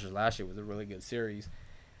the Dodgers last year was a really good series,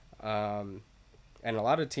 and a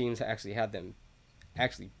lot of teams actually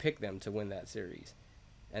pick them to win that series,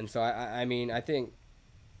 and so I mean I think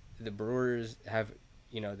the Brewers have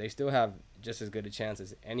they still have just as good a chance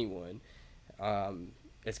as anyone.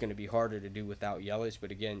 It's going to be harder to do without Yelich,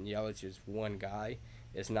 but again, Yelich is one guy.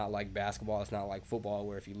 It's not like basketball. It's not like football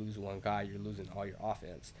where if you lose one guy, you're losing all your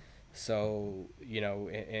offense. So,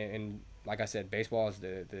 and like I said, baseball is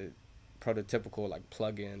the prototypical, like,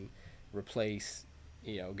 plug in, replace,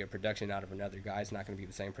 get production out of another guy. It's not going to be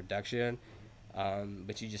the same production,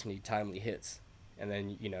 but you just need timely hits. And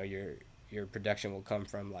then, your production will come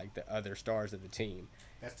from, like, the other stars of the team.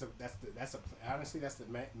 Honestly, that's the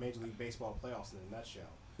Major League Baseball playoffs in a nutshell.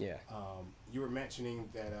 Yeah. You were mentioning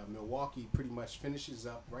that Milwaukee pretty much finishes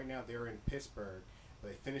up right now. They're in Pittsburgh,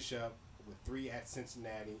 but they finish up with 3 at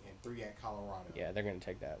Cincinnati and 3 at Colorado. Yeah, they're going to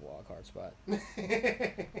take that wild card spot. I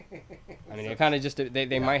mean, they kind of just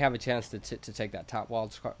they might have a chance to take that top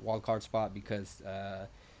wild card spot because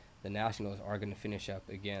the Nationals are going to finish up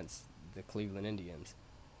against the Cleveland Indians,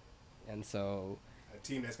 and so. A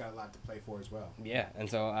team that's got a lot to play for as well. Yeah, and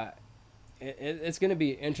so it's going to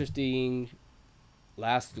be interesting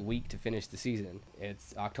last week to finish the season.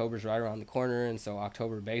 October's right around the corner, and so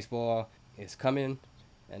October baseball is coming,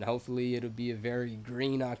 and hopefully it'll be a very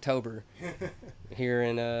green October here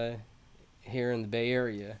in the Bay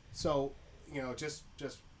Area. So, just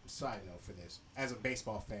side note for this. As a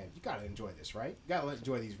baseball fan, you gotta enjoy this, right? You gotta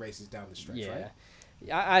enjoy these races down the stretch, right?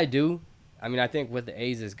 Yeah, I do. I mean, I think with the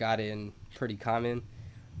A's, it's gotten pretty common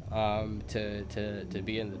to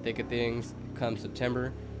be in the thick of things come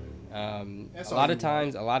September. That's A all lot you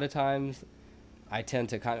of times, I tend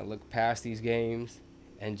to kind of look past these games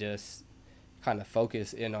and just kind of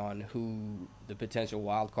focus in on who the potential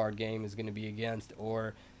wild card game is going to be against,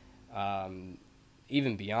 or um,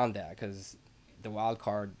 even beyond that, because the wild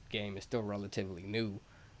card game is still relatively new.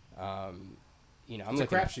 Um, I'm It's a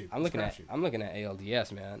looking at crapshoot. It's a crapshoot. I'm looking at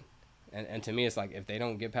ALDS, man, and to me, it's like if they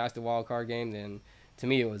don't get past the wild card game, then to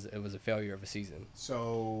me it was a failure of a season.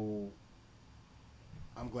 So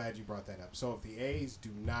I'm glad you brought that up. So if the A's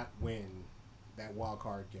do not win that wild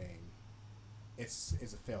card game, it's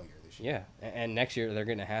a failure this year. Yeah, and next year they're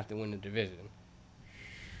gonna have to win the division.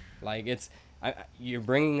 Like you're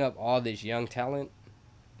bringing up all this young talent,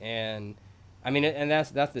 and I mean, and that's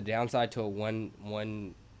the downside to a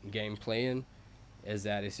one game play-in, is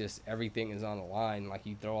that it's just everything is on the line. Like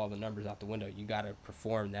you throw all the numbers out the window. You got to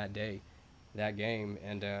perform that day, that game,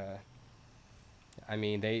 and I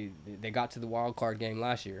mean they got to the wild card game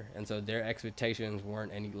last year, and so their expectations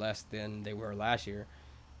weren't any less than they were last year.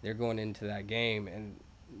 They're going into that game, and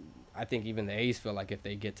I think even the A's feel like if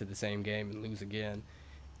they get to the same game and lose again,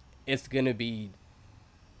 it's gonna be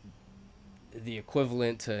the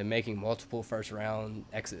equivalent to making multiple first round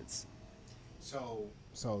exits. So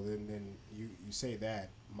then you say that,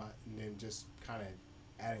 and then just kind of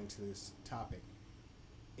adding to this topic,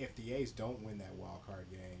 if the A's don't win that wild card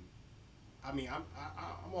game, I mean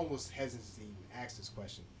I'm almost hesitant to even ask this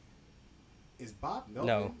question. Is Bob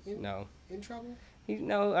Melvin in trouble?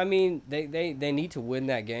 No, I mean they need to win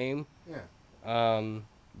that game. Yeah.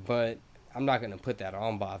 But I'm not gonna put that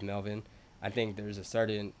on Bob Melvin. I think there's a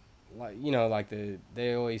certain,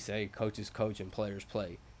 they always say coaches coach and players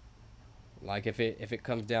play. Like if it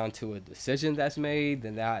comes down to a decision that's made,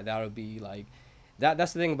 then that'll be like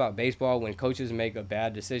that's the thing about baseball. When coaches make a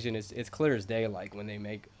bad decision, it's clear as day. Like when they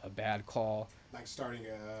make a bad call, Like starting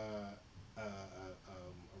a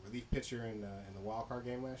relief pitcher in the wild card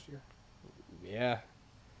game last year.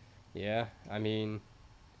 Yeah. I mean,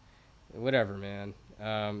 whatever, man.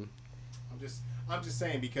 I'm just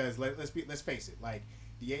saying, because let's face it. Like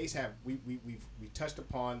the A's have we touched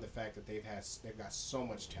upon the fact that they've got so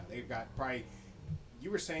much talent. They've got probably,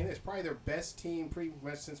 you were saying this, probably their best team pretty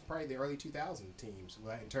much since probably the early 2000 teams,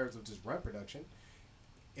 in terms of just run production.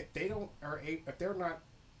 If they're not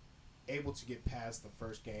able to get past the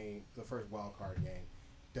first wild card game,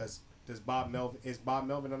 is Bob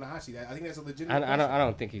Melvin on the hot seat? I think that's a legitimate question. I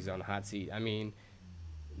don't think he's on the hot seat. I mean,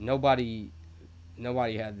 nobody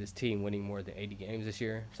had this team winning more than 80 games this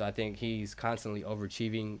year, so I think he's constantly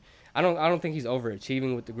overachieving. I don't think he's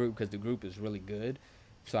overachieving with the group, because the group is really good,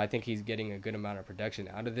 so I think he's getting a good amount of production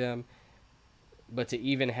out of them. But to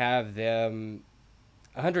even have them,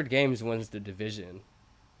 100 games wins the division.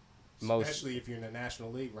 Especially if you're in the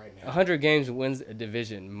National League right now. 100 games wins a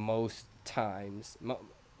division most times.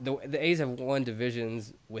 The A's have won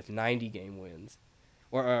divisions with 90 game wins,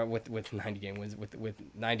 or with 90 game wins, with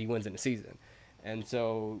 90 wins in a season. And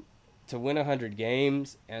so to win 100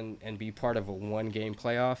 games and be part of a one-game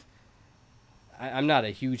playoff, I'm not a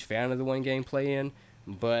huge fan of the one-game play-in,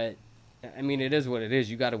 but, I mean, it is what it is.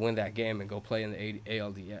 You got to win that game and go play in the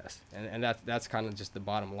ALDS. And that's kind of just the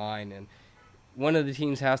bottom line. And one of the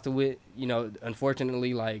teams has to win.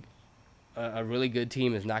 Unfortunately, like, a really good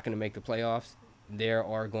team is not going to make the playoffs. There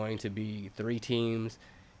are going to be 3 teams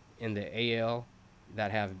in the AL that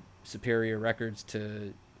have superior records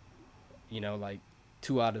to, like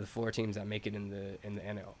 2 out of the 4 teams that make it in the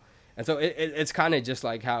NL. And so it's kind of just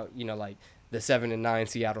like how, like the 7-9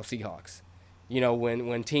 Seattle Seahawks,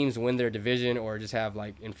 when teams win their division or just have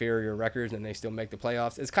like inferior records and they still make the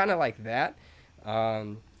playoffs, it's kind of like that.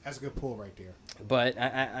 That's a good pull right there. But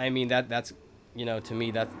I mean that's to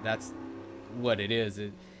me that's what it is.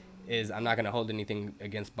 It is, I'm not going to hold anything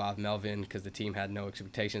against Bob Melvin, because the team had no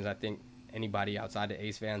expectations. I think anybody outside of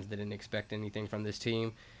A's fans didn't expect anything from this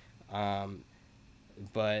team.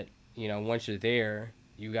 But once you're there,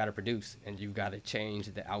 you got to produce, and you've got to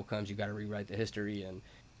change the outcomes. You got to rewrite the history and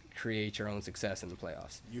create your own success in the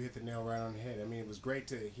playoffs. You hit the nail right on the head. I mean, it was great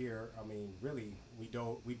to hear. I mean, really, we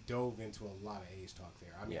dove into a lot of A's talk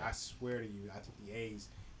there. I mean, yeah. I swear to you, I think the A's,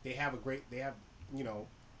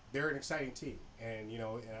 they're an exciting team, and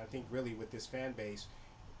I think really with this fan base,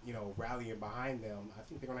 rallying behind them, I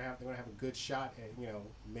think they're gonna have a good shot at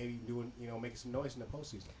maybe doing making some noise in the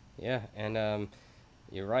postseason. Yeah, and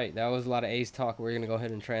you're right. That was a lot of A's talk. We're gonna go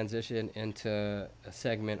ahead and transition into a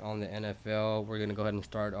segment on the NFL. We're gonna go ahead and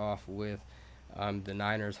start off with The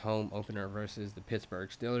Niners home opener versus the Pittsburgh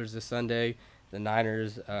Steelers this Sunday. The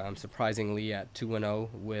Niners surprisingly at 2-0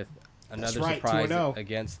 with That's another right, surprise 2-0.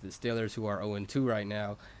 against the Steelers who are 0-2 right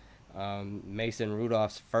now. Mason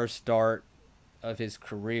Rudolph's first start of his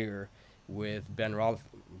career with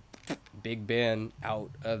Big Ben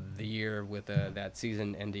out of the year with that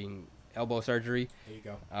season-ending elbow surgery. There you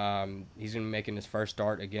go. He's going to be making his first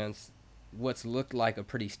start against what's looked like a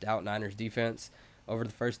pretty stout Niners defense over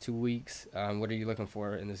the first 2 weeks. What are you looking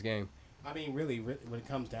for in this game? I mean, really, when it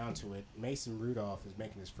comes down to it, Mason Rudolph is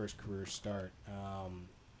making his first career start.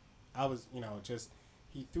 I was,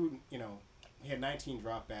 he threw, he had 19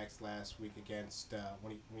 dropbacks last week against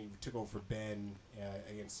when he took over for Ben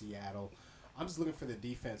against Seattle. I'm just looking for the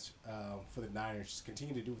defense for the Niners to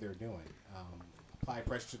continue to do what they're doing. Apply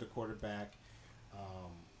pressure to the quarterback.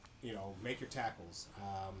 Make your tackles.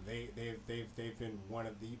 They've been one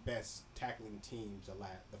of the best tackling teams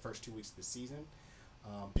the first 2 weeks of the season.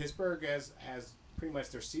 Pittsburgh has pretty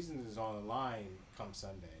much their season is on the line come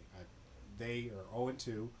Sunday. They are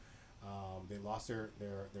 0-2. They lost their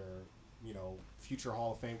future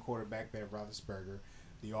Hall of Fame quarterback Ben Roethlisberger.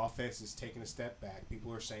 The offense is taking a step back.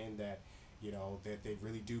 People are saying that that they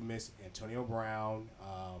really do miss Antonio Brown,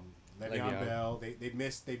 Le'Veon Bell. They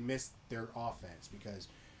miss their offense because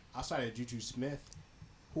outside of Juju Smith,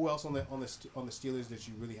 who else on the Steelers that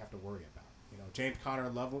you really have to worry about? James Conner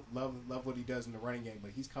love what he does in the running game,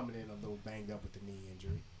 but he's coming in a little banged up with the knee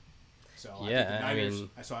injury. So yeah, I think the Niners.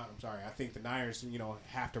 I'm sorry. I think the Niners,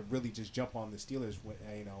 have to really just jump on the Steelers,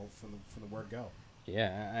 from the word go.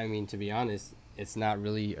 Yeah, I mean, to be honest, it's not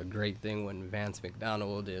really a great thing when Vance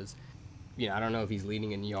McDonald is. I don't know if he's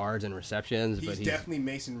leading in yards and receptions, but he's definitely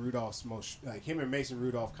Mason Rudolph's most him and Mason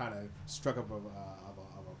Rudolph kind of struck up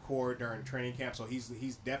a chord during training camp. So he's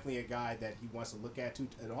definitely a guy that he wants to look at too.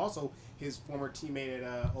 And also his former teammate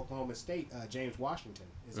at Oklahoma State, James Washington,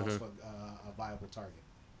 is also a viable target.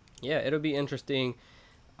 Yeah, it'll be interesting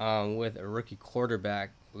with a rookie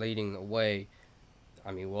quarterback leading the way.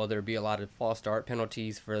 I mean, will there be a lot of false start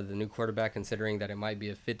penalties for the new quarterback, considering that it might be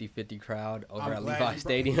a 50-50 crowd over at Levi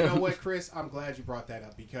Stadium? You know what, Chris? I'm glad you brought that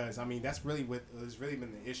up because, I mean, that's really has really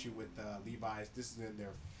been the issue with Levi's. This is in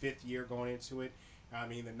their 5th year going into it. I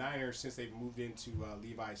mean, the Niners, since they've moved into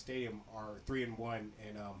Levi Stadium, are 3-1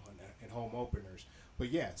 in home openers. But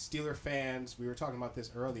yeah, Steeler fans, we were talking about this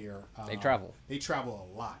earlier. They travel. They travel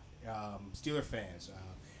a lot. Steeler fans,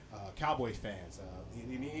 Cowboy fans,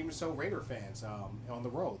 even so Raider fans on the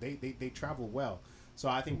road. They travel well. So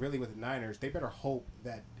I think really with the Niners, they better hope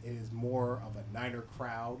that it is more of a Niner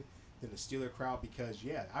crowd than a Steeler crowd because,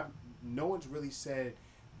 no one's really said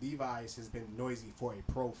Levi's has been noisy for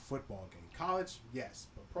a pro football game. College, yes,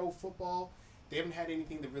 but pro football, they haven't had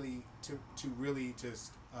anything to really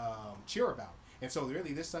just cheer about. And so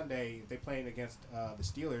really this Sunday, they're playing against the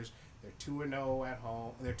Steelers. They're 2-0 at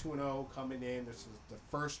home. They're 2-0 coming in. This is the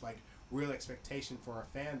first real expectation for our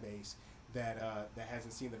fan base that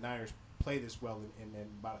hasn't seen the Niners play this well in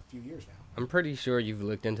about a few years now. I'm pretty sure you've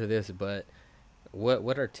looked into this, but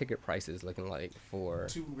what are ticket prices looking like for?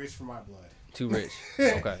 Too rich for my blood. Too rich.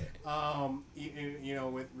 Okay.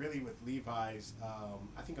 With Levi's,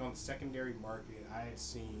 I think on the secondary market, I had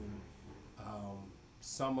seen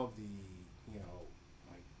some of the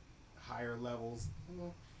higher levels.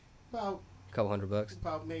 About a couple $100.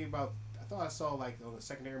 I thought I saw on the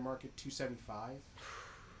secondary market $275.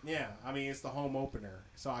 Yeah, I mean it's the home opener,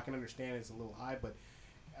 so I can understand it's a little high, but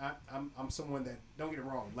I'm someone that, don't get it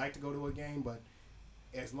wrong, like to go to a game, but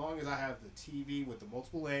as long as I have the TV with the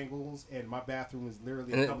multiple angles and my bathroom is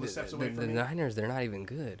literally a couple of steps away from me. The Niners, they're not even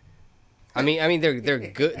good. I mean they're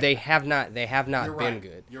good. They have not been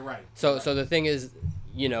good. You're right. So the thing is,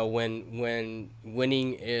 when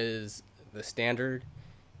winning is the standard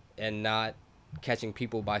and not catching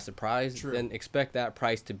people by surprise, True. Then expect that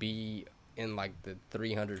price to be in the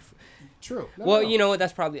 300. True. You know what?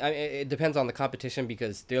 That's probably. It depends on the competition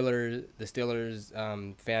because the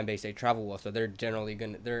Steelers fan base, they travel well, so they're generally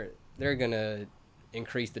they're gonna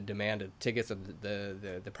increase the demand of tickets. So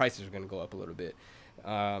the prices are gonna go up a little bit.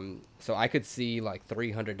 So I could see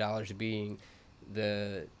 $300 being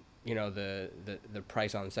the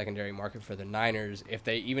price on the secondary market for the Niners if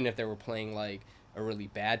they were playing a really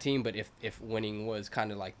bad team, but if winning was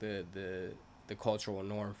kind of the cultural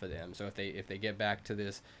norm for them. So if they get back to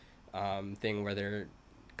this thing where they're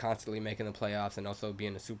constantly making the playoffs and also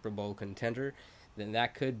being a Super Bowl contender, then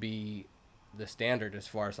that could be the standard as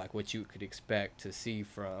far as what you could expect to see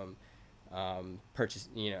from purchase,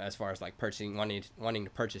 as far as purchasing, wanting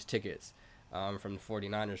to purchase tickets from the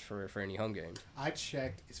 49ers for any home games. I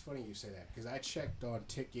checked. It's funny you say that because I checked on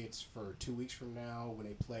tickets for 2 weeks from now when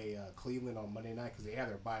they play Cleveland on Monday night because they have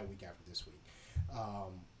their bye week after this week.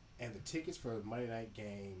 And the tickets for the Monday night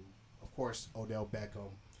game, of course, Odell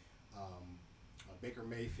Beckham, Baker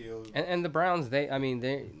Mayfield. And the Browns,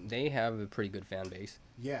 they have a pretty good fan base.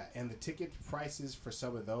 Yeah, and the ticket prices for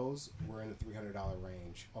some of those were in the $300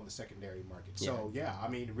 range on the secondary market. So, yeah, I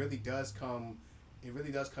mean, it really does come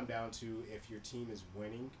down to if your team is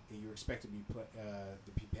winning, you expect to be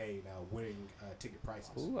paid winning ticket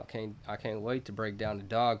prices. Ooh, I can't wait to break down the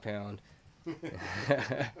dog pound.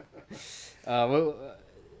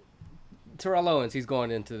 Terrell Owens, he's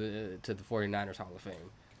going into the 49ers Hall of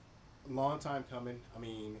Fame. Long time coming. I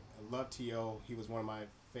mean, I love T.O. He was one of my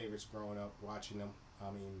favorites growing up, watching him. I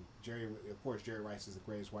mean, Jerry Rice is the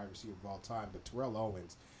greatest wide receiver of all time, but Terrell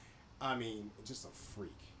Owens, I mean, just a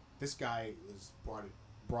freak. This guy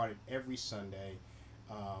brought it every Sunday.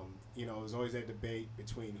 It was always that debate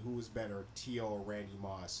between who was better, T.O. or Randy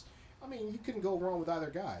Moss. I mean, you couldn't go wrong with either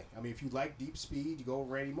guy. I mean, if you like deep speed, you go with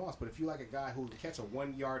Randy Moss. But if you like a guy who can catch a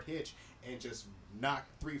 1-yard hitch and just knock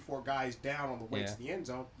 3-4 guys down on the way to the end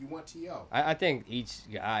zone, you want T.O. I think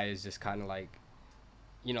each guy is just kind of like,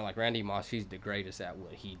 like Randy Moss, he's the greatest at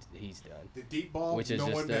what he's done. The deep ball, which is no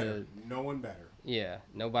just one better. No one better. Yeah,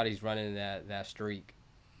 nobody's running that streak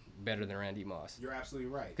better than Randy Moss. You're absolutely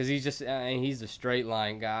right. Because he's a straight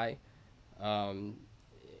line guy.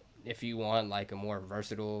 If you want like a more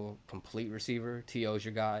versatile, complete receiver, T.O.'s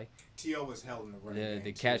your guy. T.O. was held in the running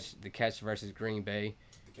game. The catch versus Green Bay.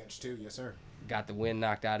 The catch too, yes sir. Got the wind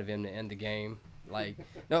knocked out of him to end the game. Like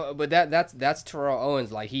no, but that's Terrell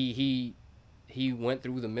Owens. Like he went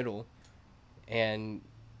through the middle, and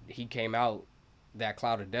he came out that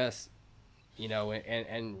cloud of dust,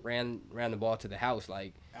 and ran the ball to the house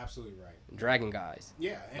like absolutely right. Dragging guys.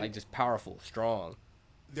 Yeah, and like just powerful, strong.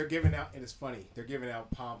 They're giving out, and it's funny. They're giving out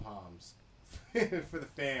pom poms for the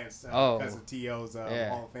fans because of T.O.'s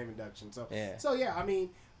Hall of Fame induction. So yeah, I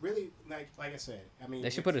mean, really, like I said, I mean, they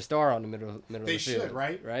should put a star on the middle of the field. They should,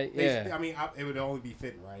 right? Right? I mean, it would only be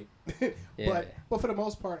fitting, right? But for the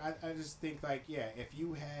most part, I just think if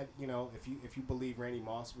you had, if you believe Randy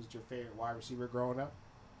Moss was your favorite wide receiver growing up,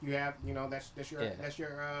 you have, that's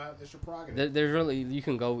your prerogative. There's really, you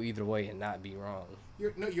can go either way and not be wrong.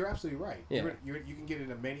 You're absolutely right. Yeah. You can get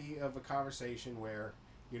into many of a conversation where,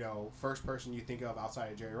 first person you think of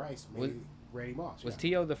outside of Jerry Rice, maybe Randy Moss. Was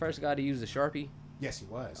T.O. the first guy to use the Sharpie? Yes, he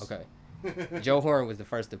was. Okay. Joe Horn was the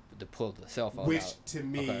first to pull the cell phone which out. To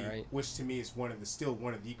me is still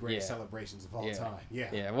one of the greatest celebrations of all time. Yeah.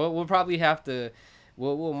 Yeah. We'll probably have to.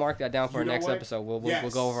 We'll mark that down for our next episode. We'll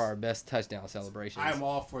go over our best touchdown celebrations. I'm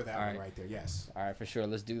all for that one right there. Yes. All right, for sure.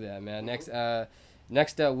 Let's do that, man. Next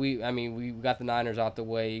up, we got the Niners out the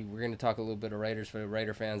way. We're going to talk a little bit of Raiders for the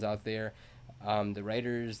Raider fans out there. The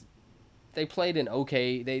Raiders, they played an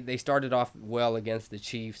okay. They started off well against the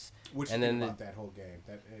Chiefs. About that whole game?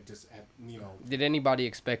 That it just Did anybody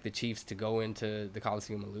expect the Chiefs to go into the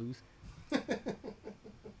Coliseum and lose?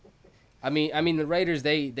 I mean, the Raiders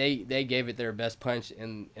they gave it their best punch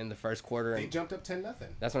in the first quarter. They jumped up 10-0.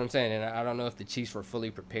 That's what I'm saying, and I don't know if the Chiefs were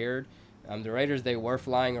fully prepared. The Raiders, they were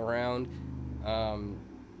flying around,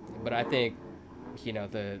 but I think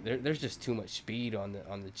there's just too much speed on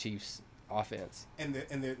the Chiefs' offense. And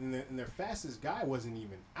their fastest guy wasn't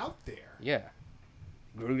even out there. Yeah,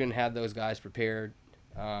 Gruden had those guys prepared.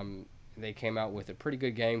 They came out with a pretty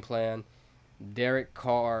good game plan. Derek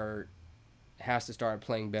Carr has to start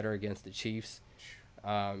playing better against the Chiefs.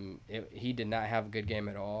 He did not have a good game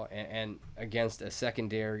at all, and against a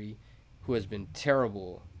secondary who has been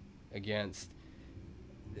terrible against.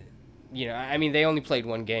 They only played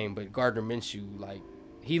one game, but Gardner Minshew,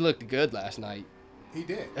 he looked good last night. He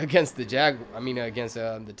did against the against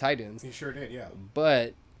the Titans. He sure did, yeah.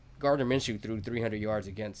 But Gardner Minshew threw 300 yards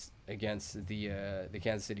against the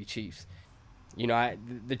Kansas City Chiefs.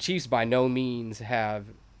 The Chiefs by no means have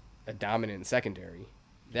a dominant secondary.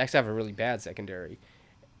 They actually have a really bad secondary.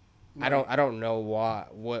 No. I don't know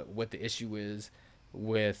what the issue is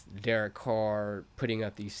with Derek Carr putting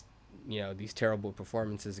up these terrible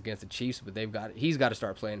performances against the Chiefs, but he's got to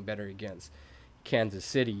start playing better against Kansas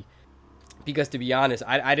City. Because to be honest,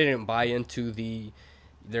 I didn't buy into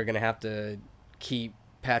they're gonna have to keep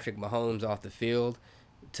Patrick Mahomes off the field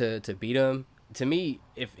to beat him. To me,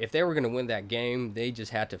 if they were gonna win that game, they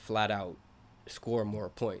just had to flat out score more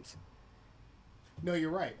points. No,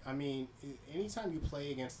 you're right. I mean, anytime you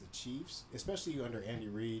play against the Chiefs, especially under Andy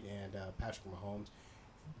Reid and Patrick Mahomes,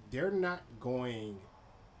 they're not going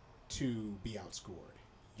to be outscored.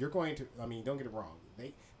 you're going to. I mean, don't get it wrong.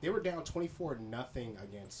 They were down 24-0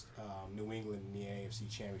 against New England in the AFC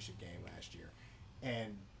Championship game last year,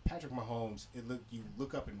 and Patrick Mahomes. You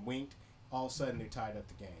look up and winked. All of a sudden, they tied up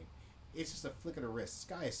the game. It's just a flick of the wrist.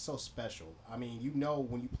 This guy is so special. I mean,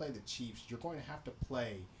 when you play the Chiefs, you're going to have to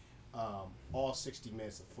play all 60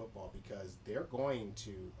 minutes of football because they're going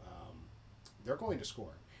to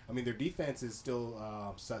score. I mean, their defense is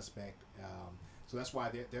still suspect, so that's why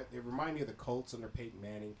they remind me of the Colts under Peyton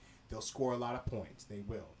Manning. They'll score a lot of points. They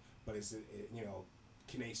will, but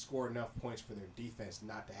can they score enough points for their defense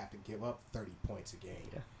not to have to give up 30 points a game?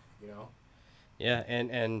 Yeah. You know. Yeah,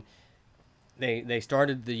 and they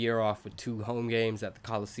started the year off with 2 home games at the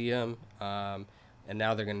Coliseum, and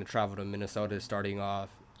now they're going to travel to Minnesota, starting off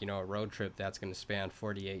a road trip that's going to span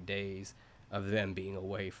 48 days of them being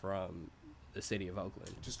away from the city of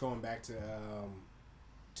Oakland. Just going back to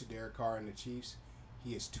Derek Carr and the Chiefs,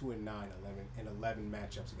 he is 2-9, 11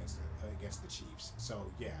 matchups against the Chiefs.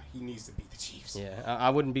 So yeah, he needs to beat the Chiefs. Yeah, I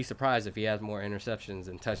wouldn't be surprised if he has more interceptions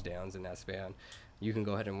and touchdowns in that span. You can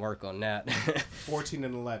go ahead and work on that.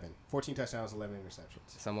 14-11, 14 touchdowns, 11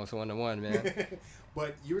 interceptions. It's almost 1-1, man.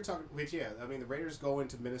 But you were talking, which I mean the Raiders go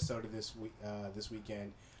into Minnesota this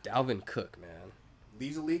weekend. Dalvin Cook, man.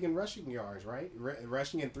 Leads the league in rushing yards, right?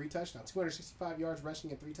 Rushing in 3 touchdowns, 265 yards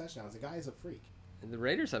rushing in 3 touchdowns. The guy is a freak. The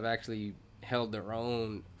Raiders have actually held their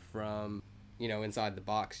own from, inside the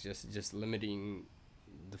box, just limiting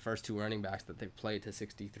the first 2 running backs that they've played to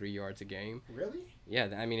 63 yards a game. Really? Yeah,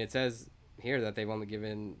 I mean, it says here that they've only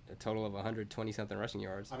given a total of 120-something rushing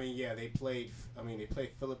yards. I mean, yeah, they played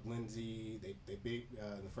Philip Lindsay. They beat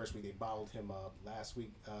in the first week. They bottled him up. Last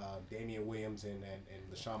week, Damian Williams and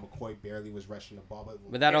LaShawn McCoy barely was rushing the ball.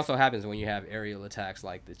 But that also happens when you have aerial attacks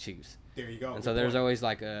like the Chiefs. There you go. And so there's always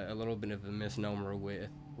like a little bit of a misnomer with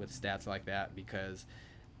stats like that because,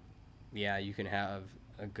 yeah, you can have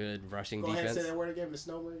a good rushing defense. Go ahead and say that word again.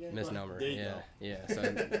 Misnomer again. Misnomer. There you go. Yeah. So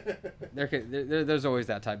there's always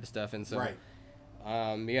that type of stuff, and so right.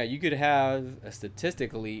 You could have a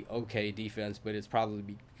statistically okay defense, but it's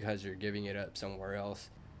probably because you're giving it up somewhere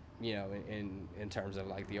else. In terms of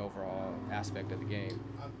like the overall aspect of the game.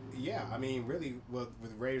 Yeah, I mean, really, with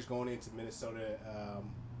the Raiders going into Minnesota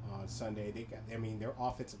on Sunday, their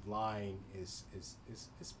offensive line is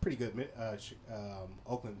pretty good.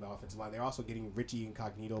 Oakland offensive line. They're also getting Richie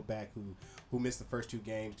Incognito back, who missed the first 2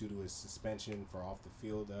 games due to his suspension for off the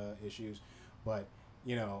field issues. But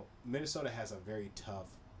Minnesota has a very tough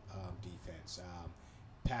defense.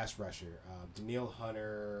 Pass rusher, Danielle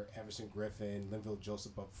Hunter, Everson Griffin, Linville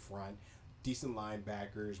Joseph up front, decent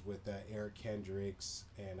linebackers with Eric Kendricks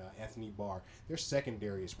and Anthony Barr. Their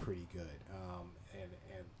secondary is pretty good,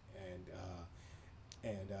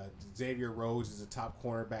 and Xavier Rhodes is a top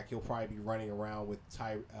cornerback. He'll probably be running around with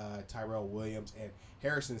Tyrell Williams and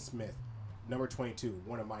Harrison Smith, number 22,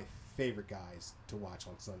 one of my favorite guys to watch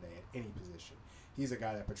on Sunday at any position. He's a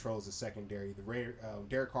guy that patrols the secondary.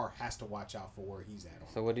 Derek Carr has to watch out for where he's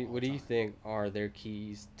at. So what do you think are their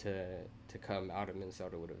keys to come out of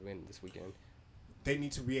Minnesota with a win this weekend? They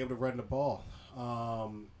need to be able to run the ball.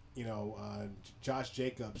 Josh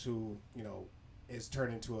Jacobs, who is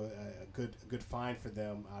turned into a good find for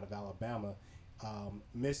them out of Alabama.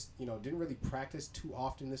 Didn't really practice too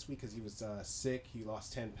often this week because he was sick. He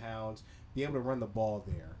lost 10 pounds. Be able to run the ball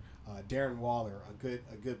there. Darren Waller, a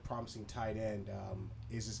good promising tight end,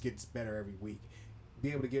 just gets better every week.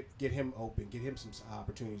 Be able to get him open, get him some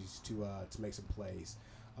opportunities to make some plays.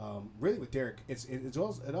 Really with Derek, it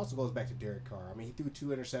also goes back to Derek Carr. I mean, he threw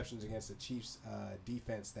 2 interceptions against the Chiefs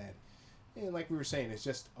defense that, like we were saying, it's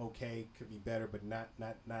just okay, could be better, but not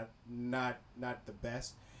the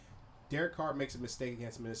best. Derek Carr makes a mistake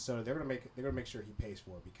against Minnesota. They're gonna make sure he pays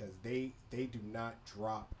for it because they do not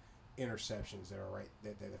drop interceptions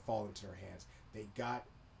that fall into their hands. They got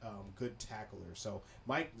good tacklers. So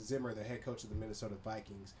Mike Zimmer, the head coach of the Minnesota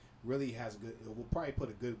Vikings, really will probably put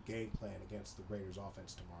a good game plan against the Raiders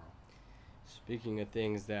offense tomorrow. Speaking of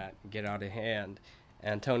things that get out of hand,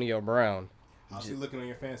 Antonio Brown. How's he looking on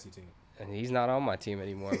your fantasy team? And he's not on my team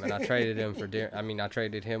anymore, but I traded him I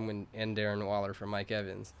traded him and Darren Waller for Mike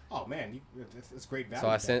Evans. Oh man, that's great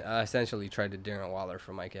value. So I essentially traded Darren Waller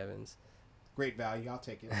for Mike Evans. Great value. I'll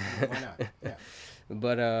take it. Why not? Yeah.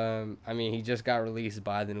 But, he just got released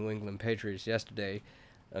by the New England Patriots yesterday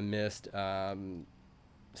amidst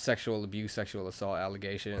sexual abuse, sexual assault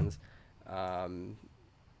allegations. The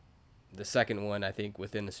second one, I think,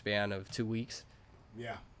 within the span of 2 weeks.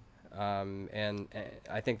 Yeah. And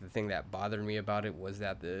I think the thing that bothered me about it was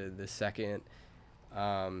that the second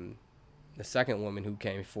woman who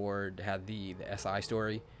came forward had the SI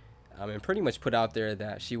story. and pretty much put out there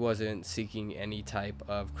that she wasn't seeking any type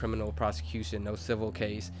of criminal prosecution, no civil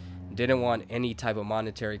case, didn't want any type of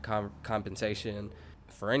monetary compensation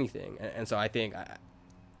for anything. And so I think,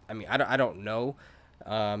 I don't know.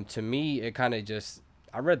 To me, it kind of just,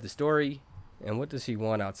 I read the story, and what does she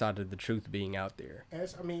want outside of the truth being out there?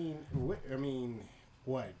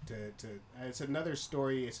 What? It's another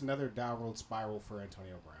story. It's another downward spiral for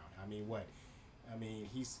Antonio Brown. I mean, what? I mean,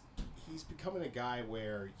 he's becoming a guy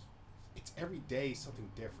where it's every day something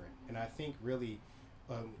different, and I think really,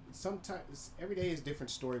 sometimes every day is a different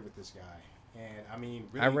story with this guy. And I mean,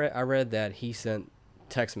 really, I read that he sent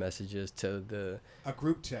text messages to a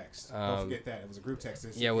group text. Don't forget that it was a group text.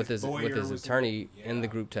 With his attorney in the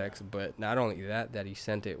group text. But not only that he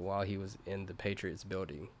sent it while he was in the Patriots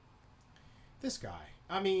building. This guy.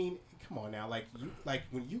 I mean, come on now.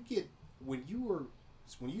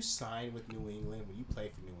 When you sign with New England, when you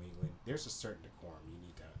play for New England, there's a certain decorum you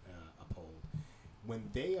need to uphold. When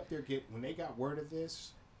they got word of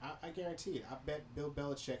this, I guarantee it. I bet Bill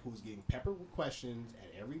Belichick, who's getting peppered with questions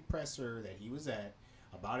at every presser that he was at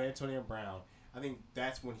about Antonio Brown, I think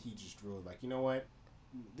that's when he just drew like, you know what,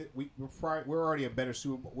 we're already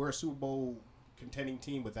we're a Super Bowl contending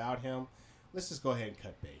team without him. Let's just go ahead and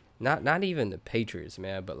cut bait. Not even the Patriots,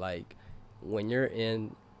 man, but like when you're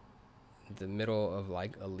in the middle of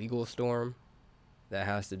like a legal storm that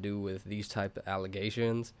has to do with these type of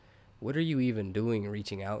allegations, what are you even doing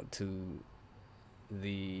reaching out to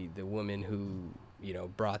the woman who, you know,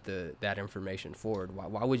 brought that information forward?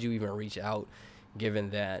 Why would you even reach out, given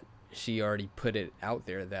that she already put it out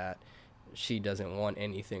there that she doesn't want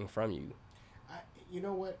anything from you?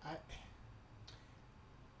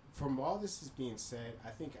 From all this is being said, I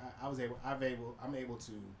think I'm able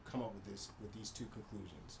to come up with these two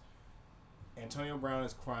conclusions. Antonio Brown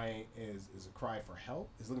is a cry for help,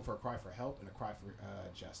 is looking for a cry for help and a cry for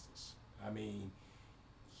justice. I mean,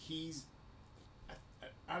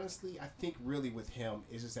 honestly, I think really with him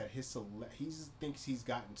is just that he just thinks he's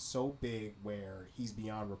gotten so big where he's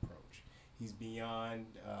beyond reproach. He's beyond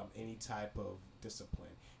any type of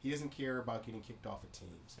discipline. He doesn't care about getting kicked off of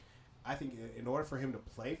teams. I think in order for him to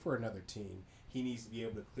play for another team, he needs to be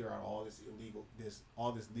able to clear out all this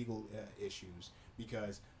legal issues.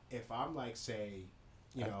 Because if I'm like, say,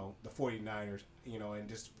 the 49ers, and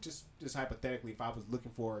just hypothetically, if I was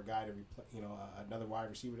looking for a guy to another wide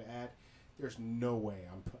receiver to add, there's no way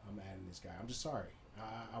I'm adding this guy. I'm just sorry.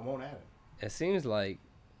 I won't add him. It seems like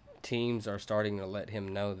teams are starting to let him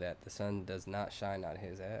know that the sun does not shine on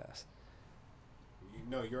his ass.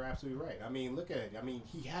 No, you're absolutely right. I mean, look at it. I mean,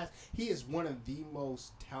 he is one of the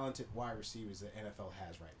most talented wide receivers that NFL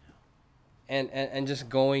has right now. And just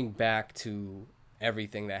going back to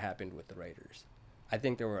everything that happened with the Raiders, I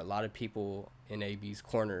think there were a lot of people in AB's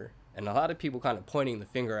corner and a lot of people kind of pointing the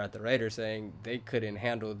finger at the Raiders saying they couldn't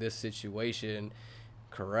handle this situation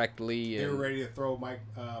correctly. They were ready to throw Mike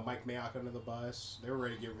Mayock under the bus. They were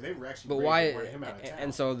actually ready to run him out of town.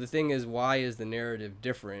 And so the thing is, why is the narrative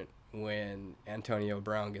different when Antonio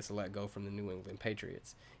Brown gets let go from the New England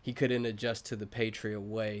Patriots? He couldn't adjust to the Patriot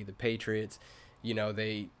way. The Patriots,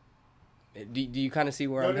 do you kind of see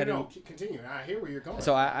where I'm heading? No, continue. I hear where you're going.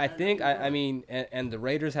 So I think the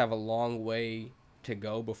Raiders have a long way to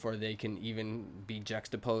go before they can even be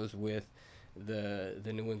juxtaposed with the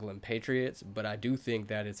New England Patriots, but I do think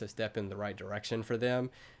that it's a step in the right direction for them,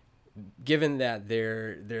 given that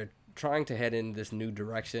they're trying to head in this new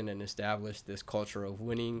direction and establish this culture of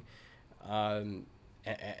winning. And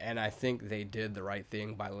I think they did the right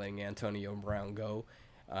thing by letting Antonio Brown go,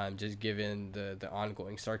 just given the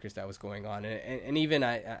ongoing circus that was going on. And even,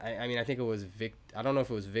 I think it was Vic. I don't know if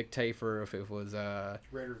it was Vic Tafur or if it was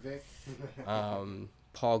Raider Vic.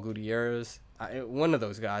 Paul Gutierrez. One of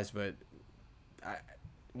those guys, but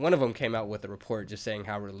one of them came out with a report just saying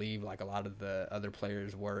how relieved like a lot of the other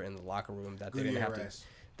players were in the locker room that they didn't have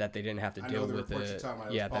to deal with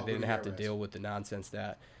deal with the nonsense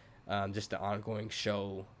that just the ongoing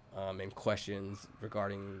show and questions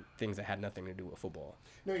regarding things that had nothing to do with football.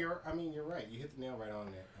 No, you're right. You hit the nail right on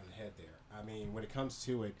the head there. I mean, when it comes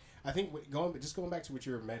to it, I think going back to what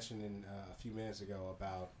you were mentioning a few minutes ago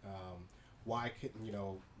about why couldn't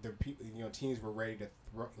teams were ready to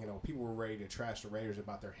people were ready to trash the Raiders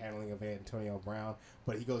about their handling of Antonio Brown,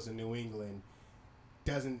 but he goes to New England,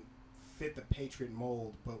 doesn't fit the Patriot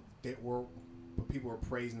mold, but people were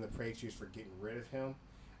praising the Patriots for getting rid of him.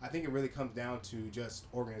 I think it really comes down to just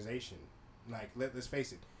organization. Like, let's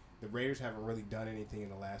face it, the Raiders haven't really done anything in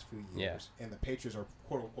the last few years, and the Patriots are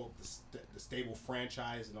quote unquote the stable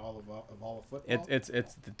franchise in all of football. It's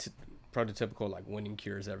the prototypical like winning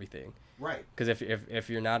cures everything, right? Because if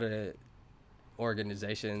you're not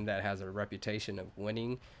organization that has a reputation of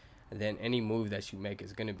winning, then any move that you make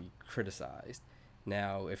is going to be criticized.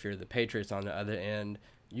 Now, if you're the Patriots on the other end,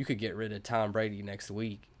 you could get rid of Tom Brady next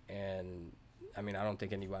week, and I mean, I don't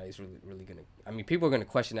think anybody's really going to. I mean, people are going to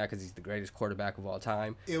question that because he's the greatest quarterback of all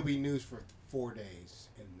time. It'll be news for 4 days,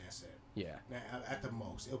 and that's it. Yeah. Now, at the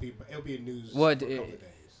most, it'll be news Well, for a couple of days.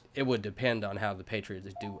 It would depend on how the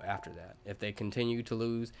Patriots do after that. If they continue to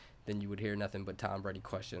lose, then you would hear nothing but Tom Brady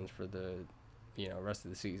questions for the, rest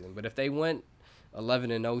of the season. But if they went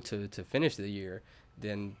 11-0 to finish the year,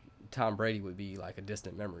 then Tom Brady would be like a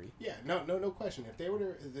distant memory. Yeah, no question. If they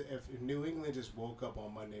were if New England just woke up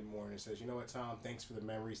on Monday morning and says, you know what, Tom, thanks for the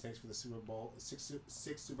memories, thanks for the Super Bowl, six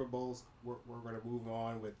Super Bowls, we're going to move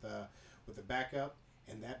on with the backup,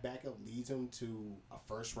 and that backup leads them to a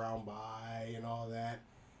first round bye and all that,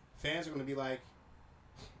 fans are going to be like,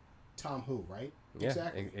 Tom who, right? Yeah,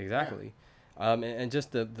 exactly. Yeah. And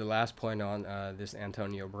just the last point on this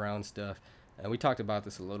Antonio Brown stuff, and we talked about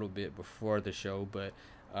this a little bit before the show, but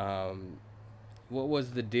what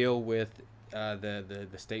was the deal with the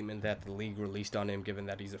statement that the league released on him, given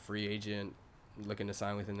that he's a free agent looking to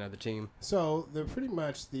sign with another team? So they're pretty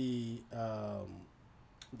much the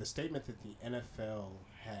statement that the NFL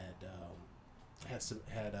had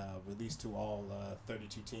released to all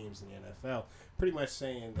 32 teams in the NFL, pretty much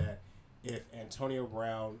saying that if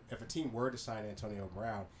a team were to sign Antonio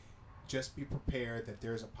Brown, just be prepared that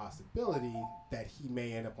there's a possibility that he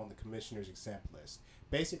may end up on the commissioner's exempt list.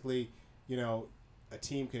 Basically, a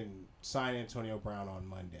team can sign Antonio Brown on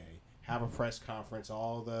Monday, have a press conference,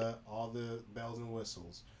 all the bells and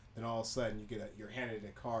whistles. Then all of a sudden, you're handed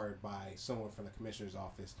a card by someone from the commissioner's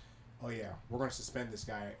office. Oh yeah, we're going to suspend this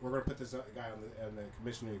guy. We're going to put this guy on the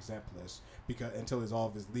commissioner exempt list until all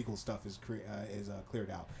of his legal stuff is cleared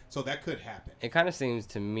out. So that could happen. It kind of seems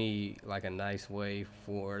to me like a nice way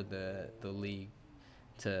for the league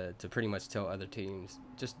to pretty much tell other teams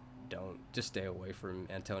just stay away from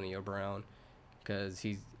Antonio Brown, because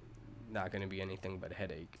he's not going to be anything but a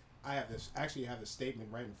headache. I have this. Actually, I have the statement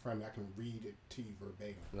right in front of me. I can read it to you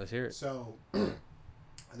verbatim. Let's hear it. So,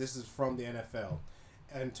 this is from the NFL.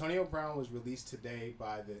 Antonio Brown was released today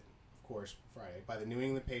Friday, by the New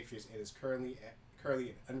England Patriots, and is currently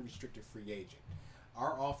an unrestricted free agent.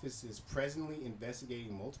 Our office is presently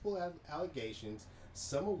investigating multiple allegations,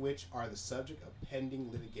 some of which are the subject of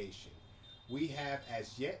pending litigation. We have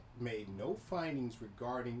as yet made no findings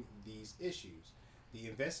regarding these issues. The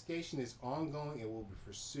investigation is ongoing and will be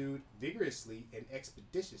pursued vigorously and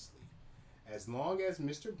expeditiously. As long as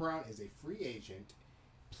Mr. Brown is a free agent,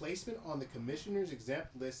 placement on the commissioner's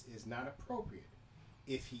exempt list is not appropriate.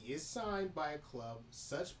 If he is signed by a club,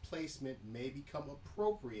 such placement may become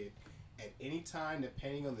appropriate at any time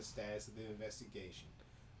depending on the status of the investigation.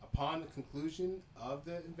 Upon the conclusion of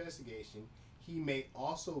the investigation, he may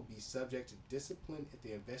also be subject to discipline if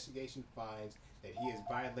the investigation finds that he has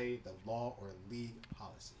violated the law or league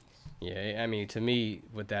policies. Yeah, I mean, to me,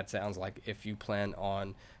 what that sounds like, if you plan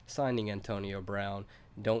on signing Antonio Brown,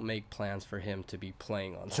 don't make plans for him to be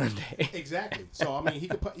playing on Sunday. Exactly. So I mean,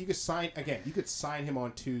 you could sign him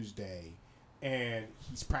on Tuesday, and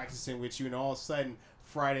he's practicing with you, and all of a sudden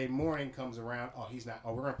Friday morning comes around. Oh, he's not.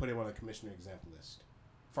 Oh, we're gonna put him on the commissioner exempt list.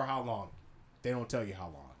 For how long? They don't tell you how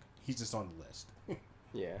long. He's just on the list.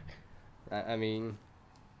 Yeah, I mean,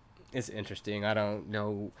 it's interesting. I don't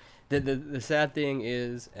know. The sad thing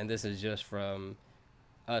is, and this is just from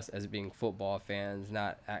us as being football fans.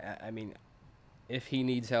 I mean, if he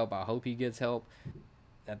needs help, I hope he gets help.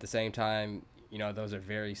 At the same time, those are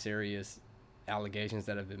very serious allegations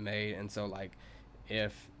that have been made, and so like,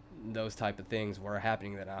 if those type of things were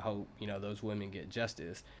happening, then I hope those women get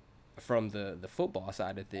justice. From the football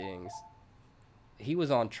side of things, he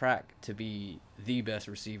was on track to be the best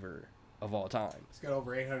receiver of all time. He's got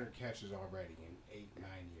over 800 catches already in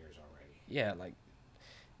 8-9 years already. Yeah, like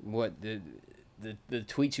what the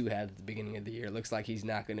tweet you had at the beginning of the year looks like he's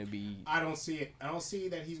not going to be. I don't see it. I don't see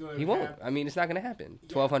that he's going to. He won't. I mean, it's not going to happen.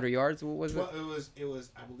 1,200 yards. What was it? It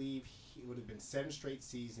was. I believe it would have been 7 straight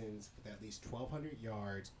seasons with at least 1,200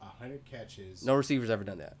 yards, 100 catches. No receiver's ever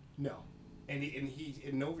done that. No, and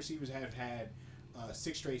no receivers have had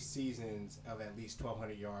 6 straight seasons of at least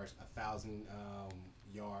 1,200 yards, 1,000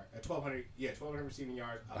 1,200 receiving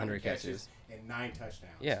yards, 100 catches, and 9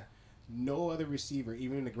 touchdowns. Yeah. No other receiver,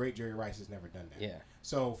 even the great Jerry Rice, has never done that. Yeah.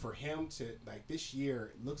 So for him to this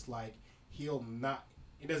year, it looks like he'll not.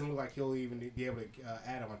 It doesn't look like he'll even be able to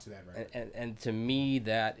add on to that record. And to me,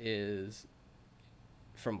 that is,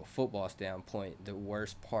 from a football standpoint, the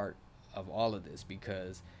worst part of all of this,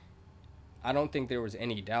 because I don't think there was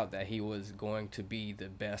any doubt that he was going to be the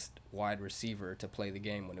best wide receiver to play the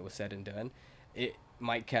game when it was said and done. it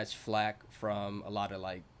might catch flack from a lot of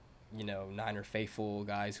like, Niner faithful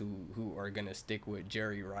guys who are gonna stick with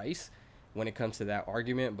Jerry Rice when it comes to that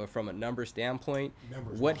argument. But from a number standpoint,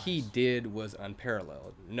 Numbers what he wise. did was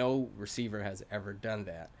unparalleled. No receiver has ever done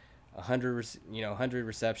that. 100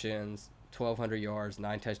 receptions, 1,200 yards,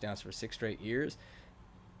 9 touchdowns for 6 straight years.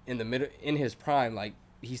 In his prime, like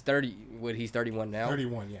he's 30. He's 31 now.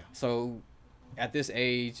 31, yeah. So at this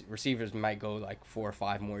age, receivers might go like 4 or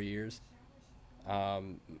 5 more years.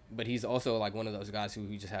 But he's also like one of those guys who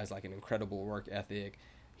just has like an incredible work ethic.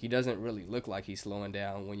 He doesn't really look like he's slowing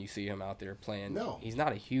down when you see him out there playing. No. He's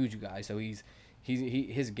not a huge guy, so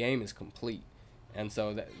his game is complete. And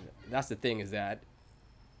so that's the thing, is that,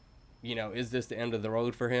 is this the end of the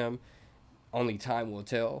road for him? Only time will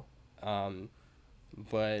tell.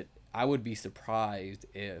 But I would be surprised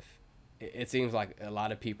if it seems like a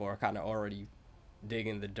lot of people are kind of already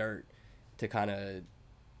digging the dirt to kind of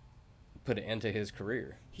put an end to his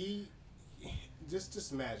career. He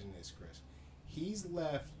just imagine this, Chris. He's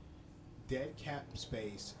left dead cap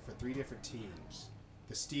space for 3 different teams: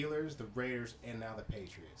 the Steelers, the Raiders, and now the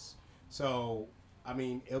Patriots. So, I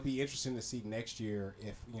mean, it'll be interesting to see next year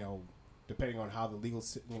if, depending on how the legal,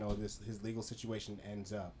 his legal situation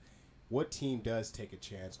ends up, what team does take a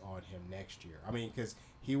chance on him next year. I mean, because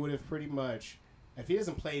he would have pretty much, if he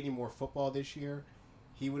doesn't play any more football this year,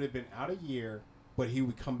 he would have been out a year, but he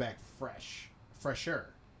would come back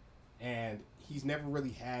fresher. And he's never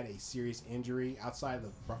really had a serious injury outside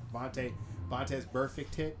of Vontaze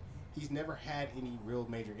Burfict hit. He's never had any real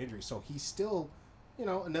major injuries. So he's still,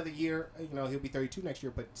 another year, he'll be 32 next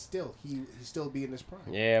year, but still, he'll still be in this prime.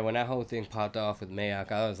 Yeah, when that whole thing popped off with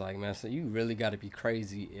Mayock, I was like, man, so you really got to be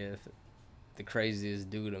crazy if the craziest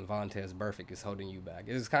dude in Vontaze Burfict is holding you back.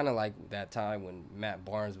 It's kind of like that time when Matt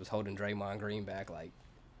Barnes was holding Draymond Green back, like,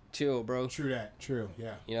 chill, bro. True,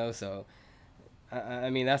 yeah. So, I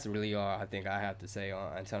mean, that's really all I think I have to say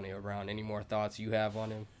on Antonio Brown. Any more thoughts you have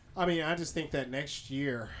on him? I mean, I just think that next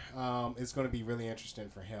year is going to be really interesting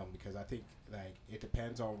for him, because I think like it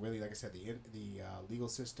depends on really, like I said, the legal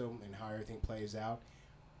system and how everything plays out.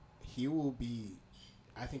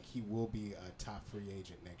 I think he will be a top free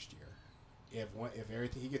agent next year. If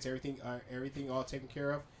everything he gets everything all taken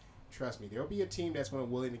care of, trust me, there'll be a team that's going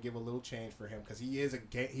to willing to give a little change for him, because he is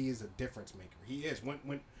a difference maker. He is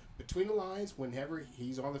when between the lines, whenever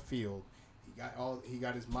he's on the field, he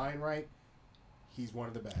got his mind right. He's one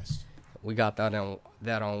of the best. We got that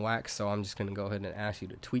on wax, so I'm just gonna go ahead and ask you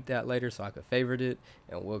to tweet that later so I could favorite it,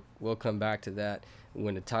 and we'll come back to that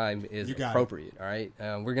when the time is appropriate. All right,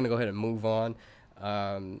 we're gonna go ahead and move on.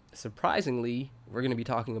 Surprisingly, we're gonna be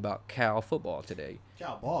talking about Cal football today.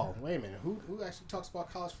 Cal ball. Wait a minute, who actually talks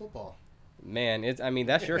about college football? Man,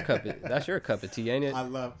 that's your cup. That's your cup of tea, ain't it? I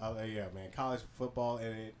love, yeah, man, college football,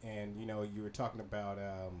 and you were talking about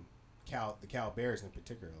the Cal Bears in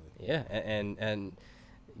particular. Yeah, and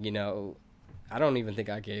I don't even think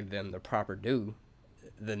I gave them the proper due.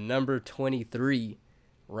 The number 23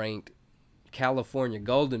 ranked California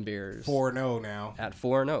Golden Bears 4-0 now at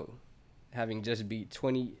 4-0, having just beat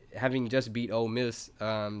Ole Miss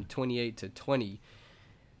 28-20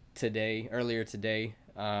 earlier today.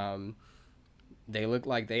 They look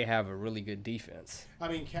like they have a really good defense. I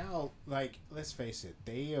mean, Cal, like, let's face it,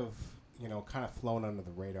 they have, kind of flown under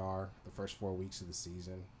the radar the first 4 weeks of the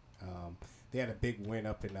season. They had a big win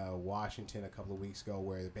up in Washington a couple of weeks ago,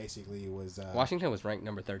 where basically it was Washington was ranked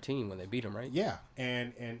number 13 when they beat them, right? Yeah,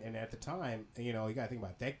 and at the time, you got to think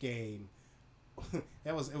about it, that game.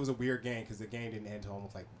 It was a weird game, because the game didn't end until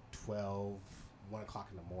almost like 1 o'clock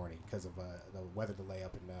in the morning because of the weather delay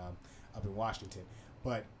up in Washington.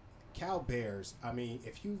 But Cal Bears, I mean,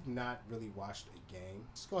 if you've not really watched a game,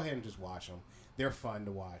 just go ahead and just watch them. They're fun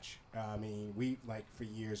to watch. I mean, we, like, for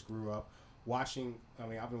years grew up watching. I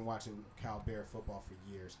mean, I've been watching Cal Bear football for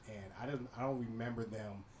years, and I don't remember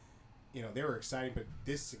them. They were exciting, but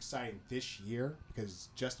this is exciting this year because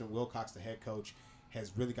Justin Wilcox, the head coach,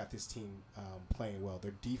 has really got this team playing well.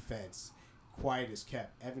 Their defense, quiet as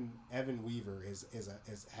kept. Evan Weaver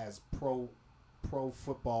has pro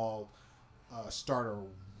football starter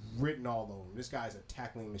written all over him. This guy's a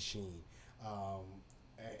tackling machine,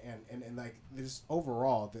 and like this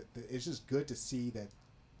overall, it's just good to see that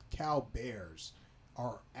Cal Bears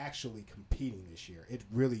are actually competing this year. It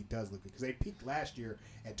really does look good, because they peaked last year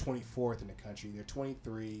at 24th in the country. They're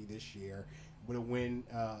 23 this year with a win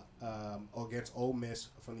against Ole Miss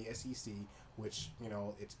from the SEC, which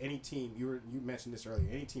it's any team. You mentioned this earlier.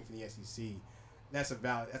 Any team from the SEC, that's a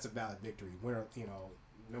valid victory.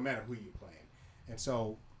 No matter who you're playing. And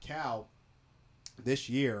so Cal, this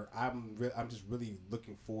year, I'm just really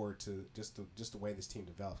looking forward to just the way this team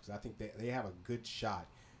develops, because I think they have a good shot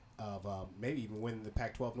of maybe even winning the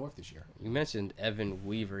Pac-12 North this year. You mentioned Evan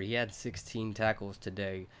Weaver. He had 16 tackles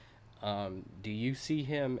today. Do you see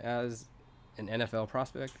him as an NFL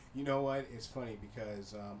prospect? You know what? It's funny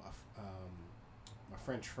because my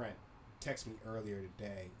friend Trent texted me earlier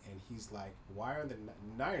today, and he's like, "Why are the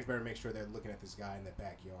Niners better make sure they're looking at this guy in the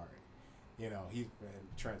backyard?" You know,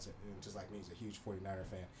 Trent's just like me, he's a huge 49er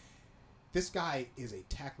fan. This guy is a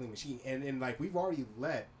tackling machine, and like we've already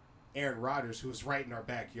let Aaron Rodgers, who was right in our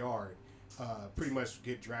backyard, pretty much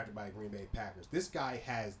get drafted by the Green Bay Packers. This guy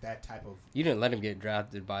has that type of. You didn't let him get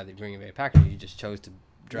drafted by the Green Bay Packers. You just chose to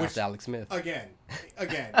draft Alex Smith. Again,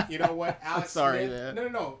 you know what? Alex sorry, Smith.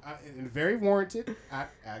 man. No. And very warranted. I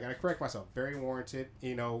got to correct myself. Very warranted.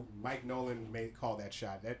 You know, Mike Nolan may call that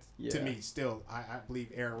shot. That's, to me, still, I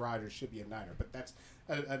believe Aaron Rodgers should be a Niner. But that's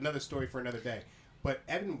another story for another day. But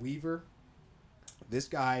Evan Weaver, this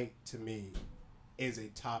guy, to me, is a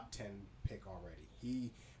top 10 pick already.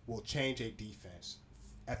 He will change a defense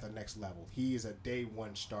at the next level. He is a day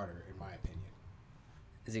one starter, in my opinion.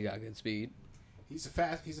 Has he got good speed? He's a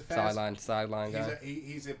fast sideline guy.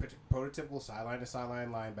 He's a prototypical sideline to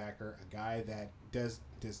sideline linebacker, a guy that does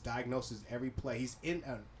diagnoses every play. He's in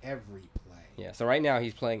on every play. Yeah. So right now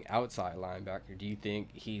he's playing outside linebacker. Do you think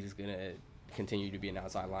he's gonna continue to be an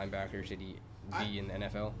outside linebacker? Should he be in the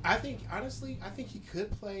NFL? I think honestly, he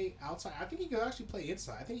could play outside. I think he could actually play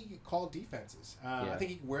inside. I think he could call defenses. I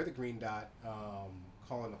think he could wear the green dot,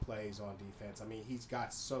 calling the plays on defense. I mean, he's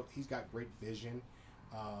got great vision.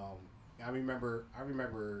 I remember,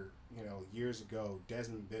 you know, years ago,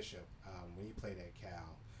 Desmond Bishop, when he played at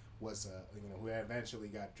Cal, was who eventually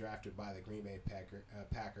got drafted by the Green Bay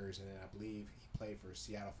Packers, and then I believe he played for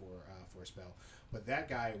Seattle for a spell. But that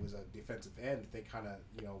guy was a defensive end that they kind of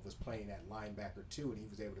was playing at linebacker too, and he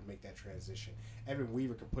was able to make that transition. Evan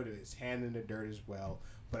Weaver can put his hand in the dirt as well,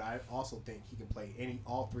 but I also think he can play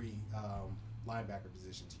all three linebacker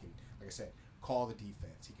positions. He can, like I said, call the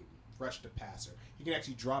defense. He can rush the passer. He can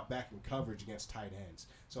actually drop back in coverage against tight ends.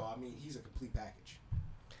 So, I mean, he's a complete package.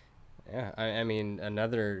 Yeah, I mean,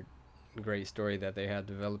 another great story that they had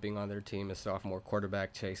developing on their team is sophomore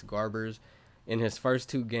quarterback Chase Garbers. In his first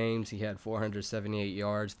 2 games, he had 478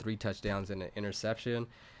 yards, 3 touchdowns, and an interception.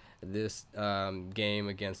 This game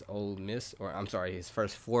against Ole Miss, his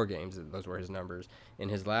first 4 games, those were his numbers. In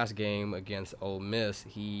his last game against Ole Miss,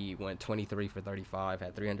 he went 23 for 35,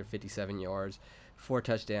 had 357 yards, 4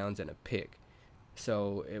 touchdowns, and a pick.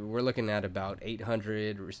 So we're looking at about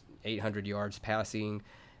 800 yards passing,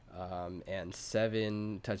 and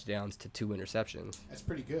 7 touchdowns to 2 interceptions. That's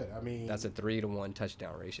pretty good. I mean, that's a 3-to-1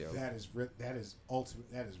 touchdown ratio. That is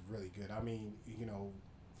ultimate. That is really good. I mean,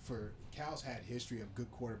 for Cal's had history of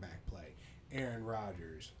good quarterback play. Aaron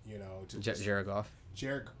Rodgers, Jared Goff.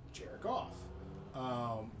 Jared Goff.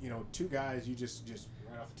 2 guys you just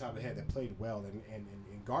right off the top of the head that played well,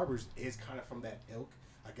 and Garbers is kind of from that ilk,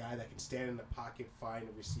 a guy that can stand in the pocket, find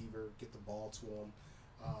a receiver, get the ball to him.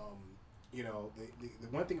 The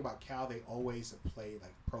one thing about Cal, they always have played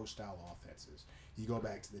like pro-style offenses. You go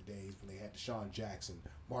back to the days when they had Deshaun Jackson,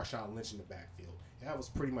 Marshawn Lynch in the backfield. That was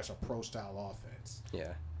pretty much a pro-style offense.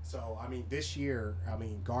 Yeah. So, I mean, this year,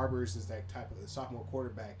 Garbers is that type of sophomore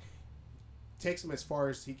quarterback. Takes him as far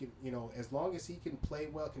as he can, as long as he can play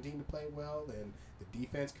well, continue to play well, and the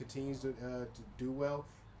defense continues to do well,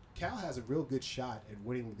 Cal has a real good shot at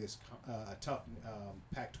winning this tough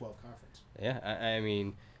Pac-12 conference. Yeah, I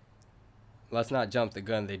mean, let's not jump the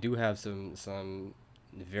gun. They do have some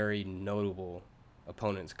very notable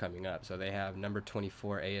opponents coming up. So they have number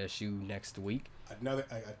 24 ASU next week. Another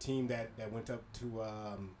a team that went up to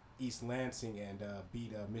East Lansing and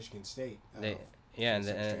beat Michigan State. And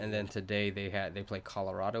then today they play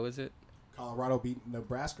Colorado. Is it? Colorado beat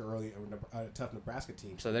Nebraska early, a tough Nebraska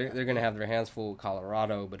team. So they're going to have their hands full with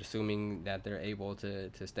Colorado, but assuming that they're able to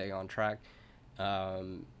stay on track,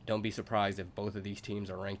 don't be surprised if both of these teams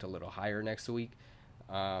are ranked a little higher next week.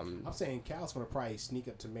 I'm saying Cal's going to probably sneak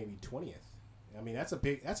up to maybe 20th. I mean, that's a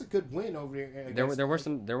good win over there.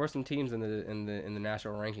 There were some teams in the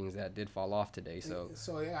national rankings that did fall off today. So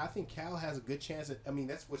yeah, I think Cal has a good chance.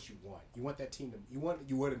 That's what you want. You want that team to you want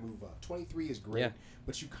to move up. 23 is great,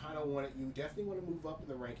 but you kind of want it. You definitely want to move up in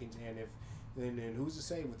the rankings. And then who's to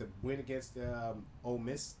say with the win against Ole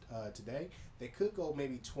Miss today, they could go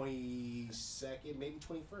maybe 22nd, maybe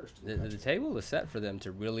 21st. The table is set for them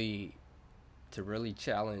to really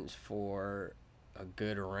challenge for a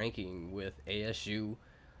good ranking with ASU,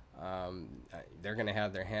 They're going to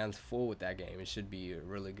have their hands full with that game. It should be a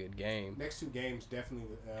really good game. Next two games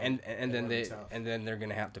definitely. And then they're going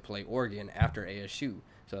to have to play Oregon after ASU.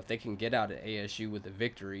 So if they can get out at ASU with a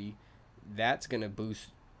victory, that's going to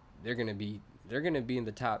boost. They're going to be in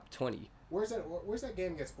the top 20. Where's that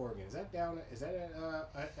game against Oregon? Is that down? Is that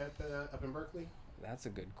up in Berkeley? That's a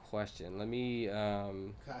good question. Let me. I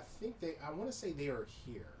think I want to say they are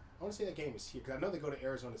here. I want to say that game is here because I know they go to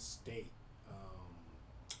Arizona State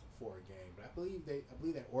for a game, but I believe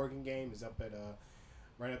that Oregon game is up at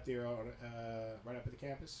right up there on right up at the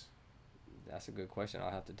campus. That's a good question.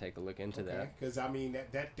 I'll have to take a look into that. Because I mean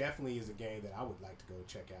that definitely is a game that I would like to go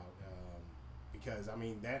check out. Because I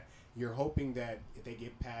mean that you're hoping that if they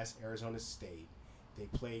get past Arizona State, they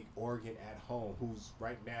play Oregon at home, who's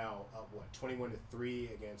right now up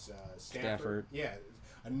 21-3 against Stanford. Yeah,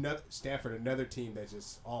 another team that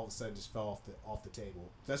just all of a sudden just fell off the table.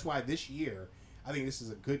 That's why this year, I think this is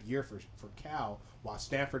a good year for Cal. While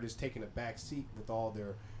Stanford is taking a back seat with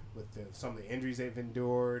some of the injuries they've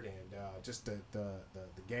endured and just the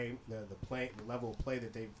game, the level of play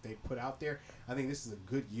that they've put out there. I think this is a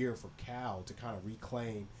good year for Cal to kind of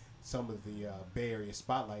reclaim some of the Bay Area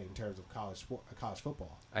spotlight in terms of college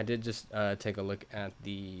football. I did just take a look at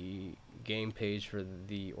the game page for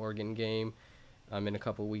the Oregon game in a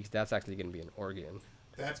couple of weeks. That's actually going to be in Oregon.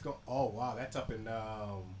 Oh wow, that's up in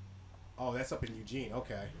that's up in Eugene.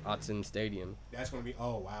 Okay. Autzen Stadium. That's going to be.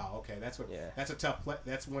 Oh wow. Okay, that's what. Yeah. That's a tough play.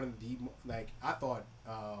 That's one of the I thought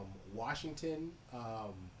Washington's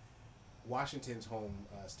home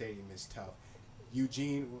stadium is tough.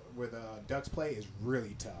 Eugene, where the Ducks play, is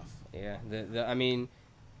really tough. Yeah. I mean,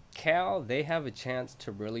 Cal, they have a chance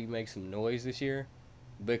to really make some noise this year,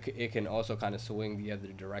 but it can also kind of swing the other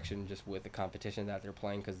direction just with the competition that they're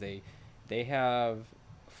playing because they have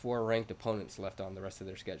 4 ranked opponents left on the rest of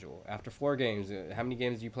their schedule. After 4 games, how many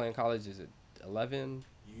games do you play in college? Is it 11?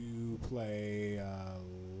 You play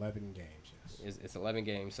 11 games, yes. It's 11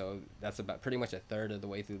 games, so that's about pretty much a third of the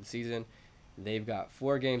way through the season. They've got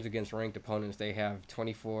 4 games against ranked opponents. They have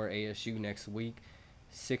 24 ASU next week,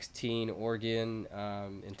 16 Oregon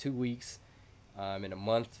in 2 weeks. In a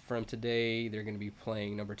month from today, they're going to be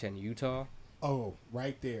playing number 10 Utah. Oh,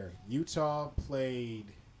 right there. Utah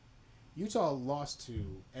lost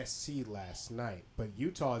to SC last night, but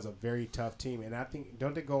Utah is a very tough team, and I think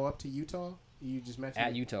don't they go up to Utah? You just mentioned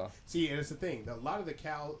at Utah. See, and it's the thing. A lot of the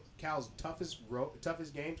Cal's toughest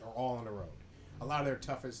games are all on the road. A lot of their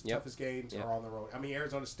toughest games are on the road. I mean,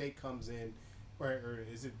 Arizona State comes in, or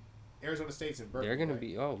is it Arizona State's in Berkeley? They're gonna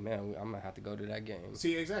be. Oh man, I'm gonna have to go to that game.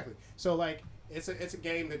 See, exactly. So it's a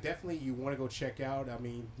game that definitely you want to go check out. I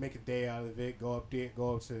mean, make a day out of it. Go up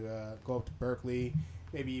to Berkeley.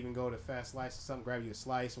 Maybe even go to Fast Slice or something. Grab you a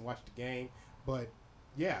slice and watch the game. But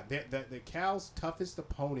yeah, the Cal's toughest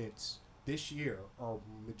opponents this year, or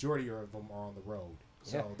majority of them, are on the road.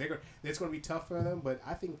 So it's going to be tough for them, but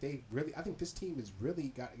I think this team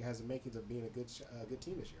has the makings of being a good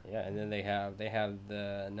team this year. Yeah, and then they have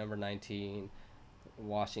the number 19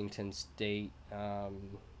 Washington State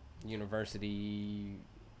University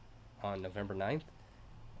on November 9th.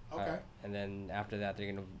 Okay. And then after that,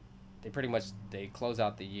 they close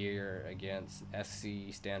out the year against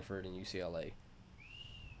SC, Stanford, and UCLA.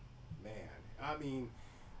 Man, I mean,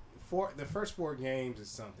 the first 4 games is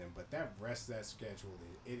something, but that rest of that schedule,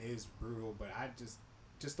 it is brutal. But I just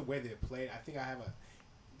the way they played, I think I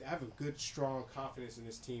have a good, strong confidence in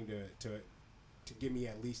this team to give me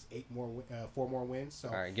at least 4 more wins. So,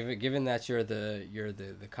 all right, given that you're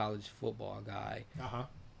the college football guy,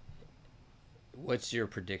 what's your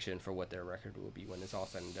prediction for what their record will be when it's all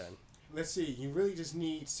said and done? Let's see. You really just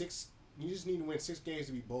need 6. You just need to win 6 games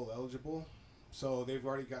to be bowl eligible. So they've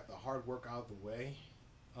already got the hard work out of the way.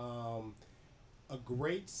 A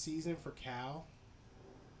great season for Cal,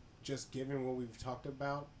 just given what we've talked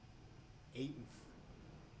about. 8-4.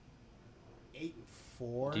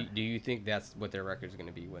 Do you think that's what their record is going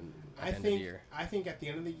to be at the end of the year? I think at the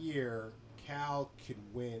end of the year, Cal could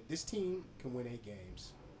win. This team can win 8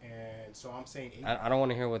 games, and so I'm saying 8. I don't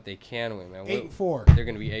want to hear what they can win, man. 8-4. They're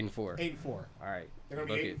going to be 8-4. 8-4. All right. They're going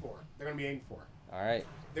to be 8-4. They're going to be 8-4. All right.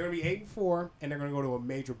 They're going to be 8-4, and they're going to go to a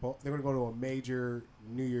major bowl. They're going to go to a major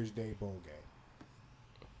New Year's Day bowl game.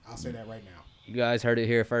 I'll say that right now. You guys heard it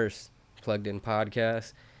here first. Plugged In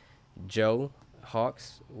Podcast. Joe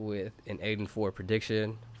Hawks with an 8-4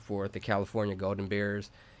 prediction for the California Golden Bears,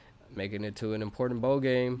 making it to an important bowl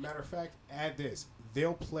game. Matter of fact, add this.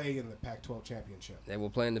 They'll play in the Pac-12 championship. They will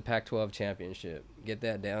play in the Pac-12 championship. Get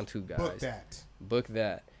that down too, guys. Book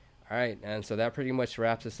that. All right, and so that pretty much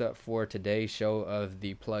wraps us up for today's show of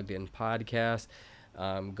the Plugged In Podcast.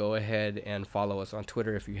 Go ahead and follow us on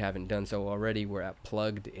Twitter if you haven't done so already. We're at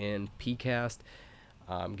Plugged In PCast.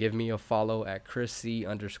 Give me a follow at Chris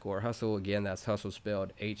C_Hustle. Again, that's Hustle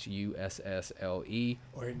spelled HUSSLE.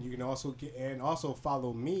 Or you can also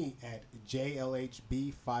follow me at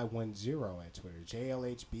JLHB510 at Twitter.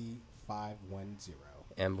 JLHB510.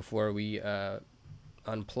 And before we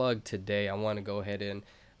unplug today, I want to go ahead and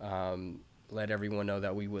let everyone know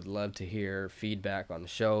that we would love to hear feedback on the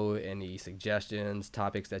show, any suggestions,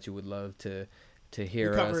 topics that you would love to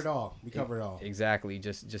hear. We cover it all. Exactly.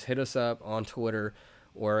 Just hit us up on Twitter,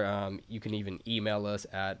 or you can even email us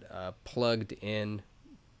at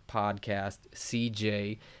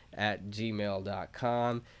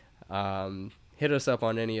pluggedinpodcastcj@gmail.com. Hit us up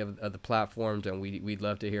on any of the platforms, and we'd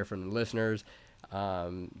love to hear from the listeners,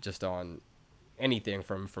 just on anything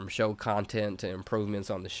from show content to improvements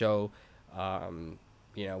on the show.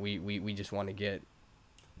 We just want to get.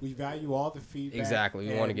 We value all the feedback. Exactly.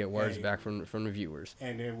 We want to get words back from the viewers.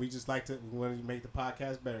 And then we want to make the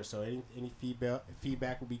podcast better. So any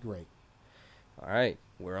feedback would be great. All right.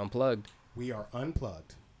 We're unplugged. We are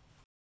unplugged.